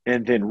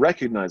and then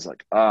recognize,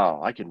 like,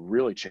 oh, I could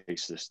really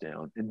chase this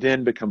down, and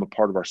then become a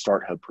part of our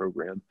Start Hub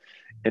program.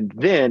 And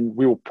then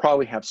we will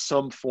probably have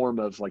some form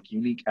of like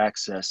unique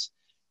access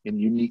and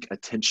unique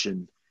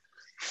attention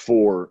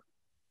for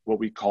what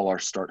we call our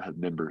Start Hub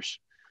members,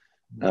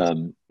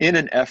 in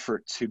an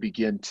effort to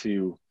begin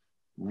to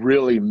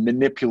really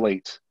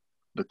manipulate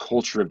the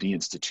culture of the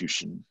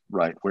institution,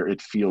 right? Where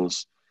it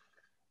feels,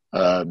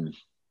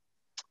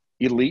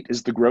 elite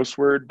is the gross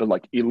word, but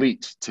like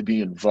elite to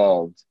be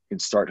involved in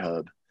Start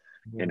Hub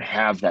and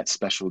have that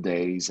special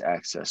days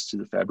access to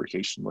the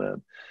fabrication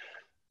lab.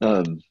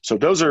 So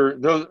those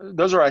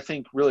are, I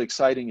think, really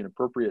exciting and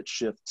appropriate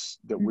shifts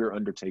that we're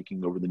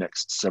undertaking over the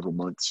next several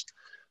months.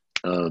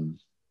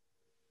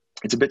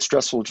 It's a bit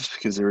stressful just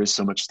because there is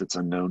so much that's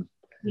unknown.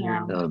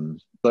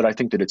 But I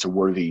think that it's a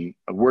worthy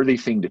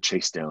thing to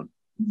chase down.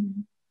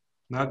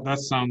 That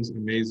sounds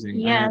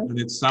amazing. And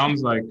it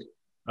sounds like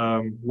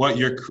what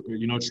you're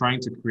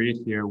trying to create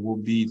here will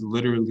be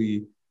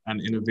literally an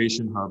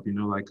innovation hub,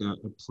 like a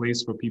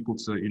place for people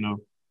to,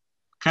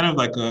 kind of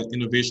like an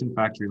innovation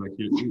factory,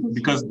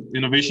 because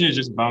innovation is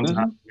just bound to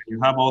happen. You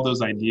have all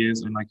those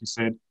ideas, and like you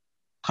said,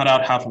 cut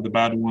out half of the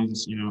bad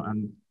ones,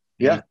 and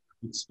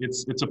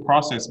it's a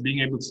process. Being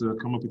able to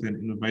come up with an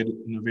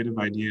innovative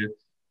idea,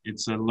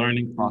 it's a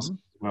learning process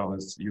as well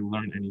as you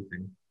learn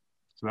anything.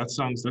 So that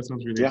sounds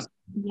really exciting.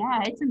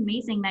 Yeah, it's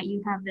amazing that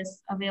you have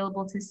this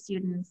available to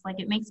students. Like,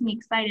 it makes me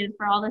excited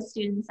for all the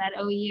students at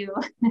OU.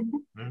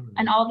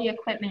 And all the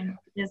equipment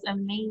is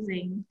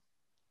amazing.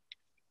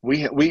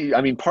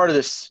 I mean, part of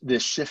this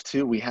shift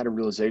too, we had a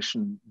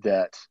realization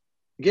that,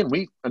 again,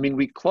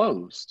 we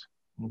closed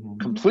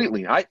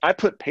completely. I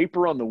put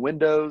paper on the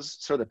windows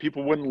so that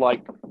people wouldn't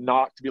like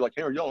knock to be like,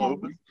 hey, are y'all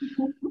open?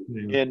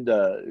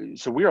 And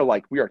so we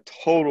are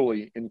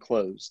totally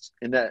enclosed.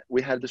 And that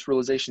we had this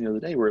realization the other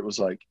day where it was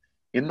like,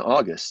 in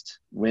August,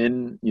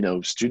 when,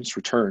 students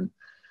return,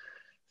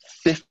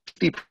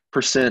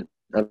 50%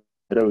 of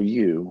at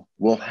OU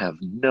will have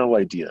no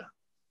idea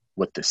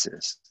what this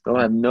is. They'll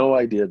have no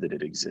idea that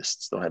it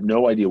exists. They'll have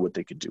no idea what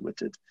they could do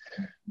with it.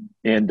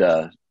 And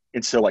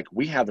so, like,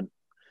 we have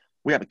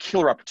a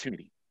killer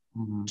opportunity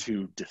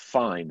to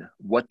define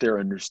what their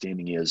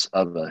understanding is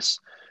of us,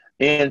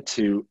 and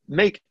to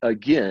make,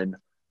 again,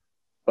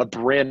 a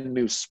brand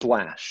new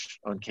splash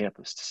on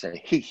campus to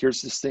say, hey,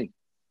 here's this thing.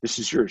 This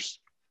is yours.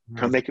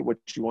 Come make it what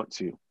you want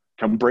to.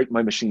 Come break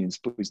my machines.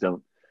 Please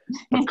don't.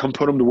 But come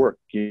put them to work,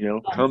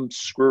 come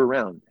screw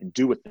around and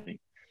do a thing.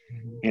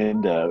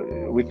 And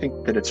we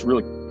think that it's a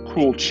really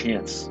cool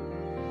chance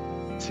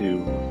to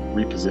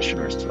reposition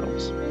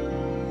ourselves.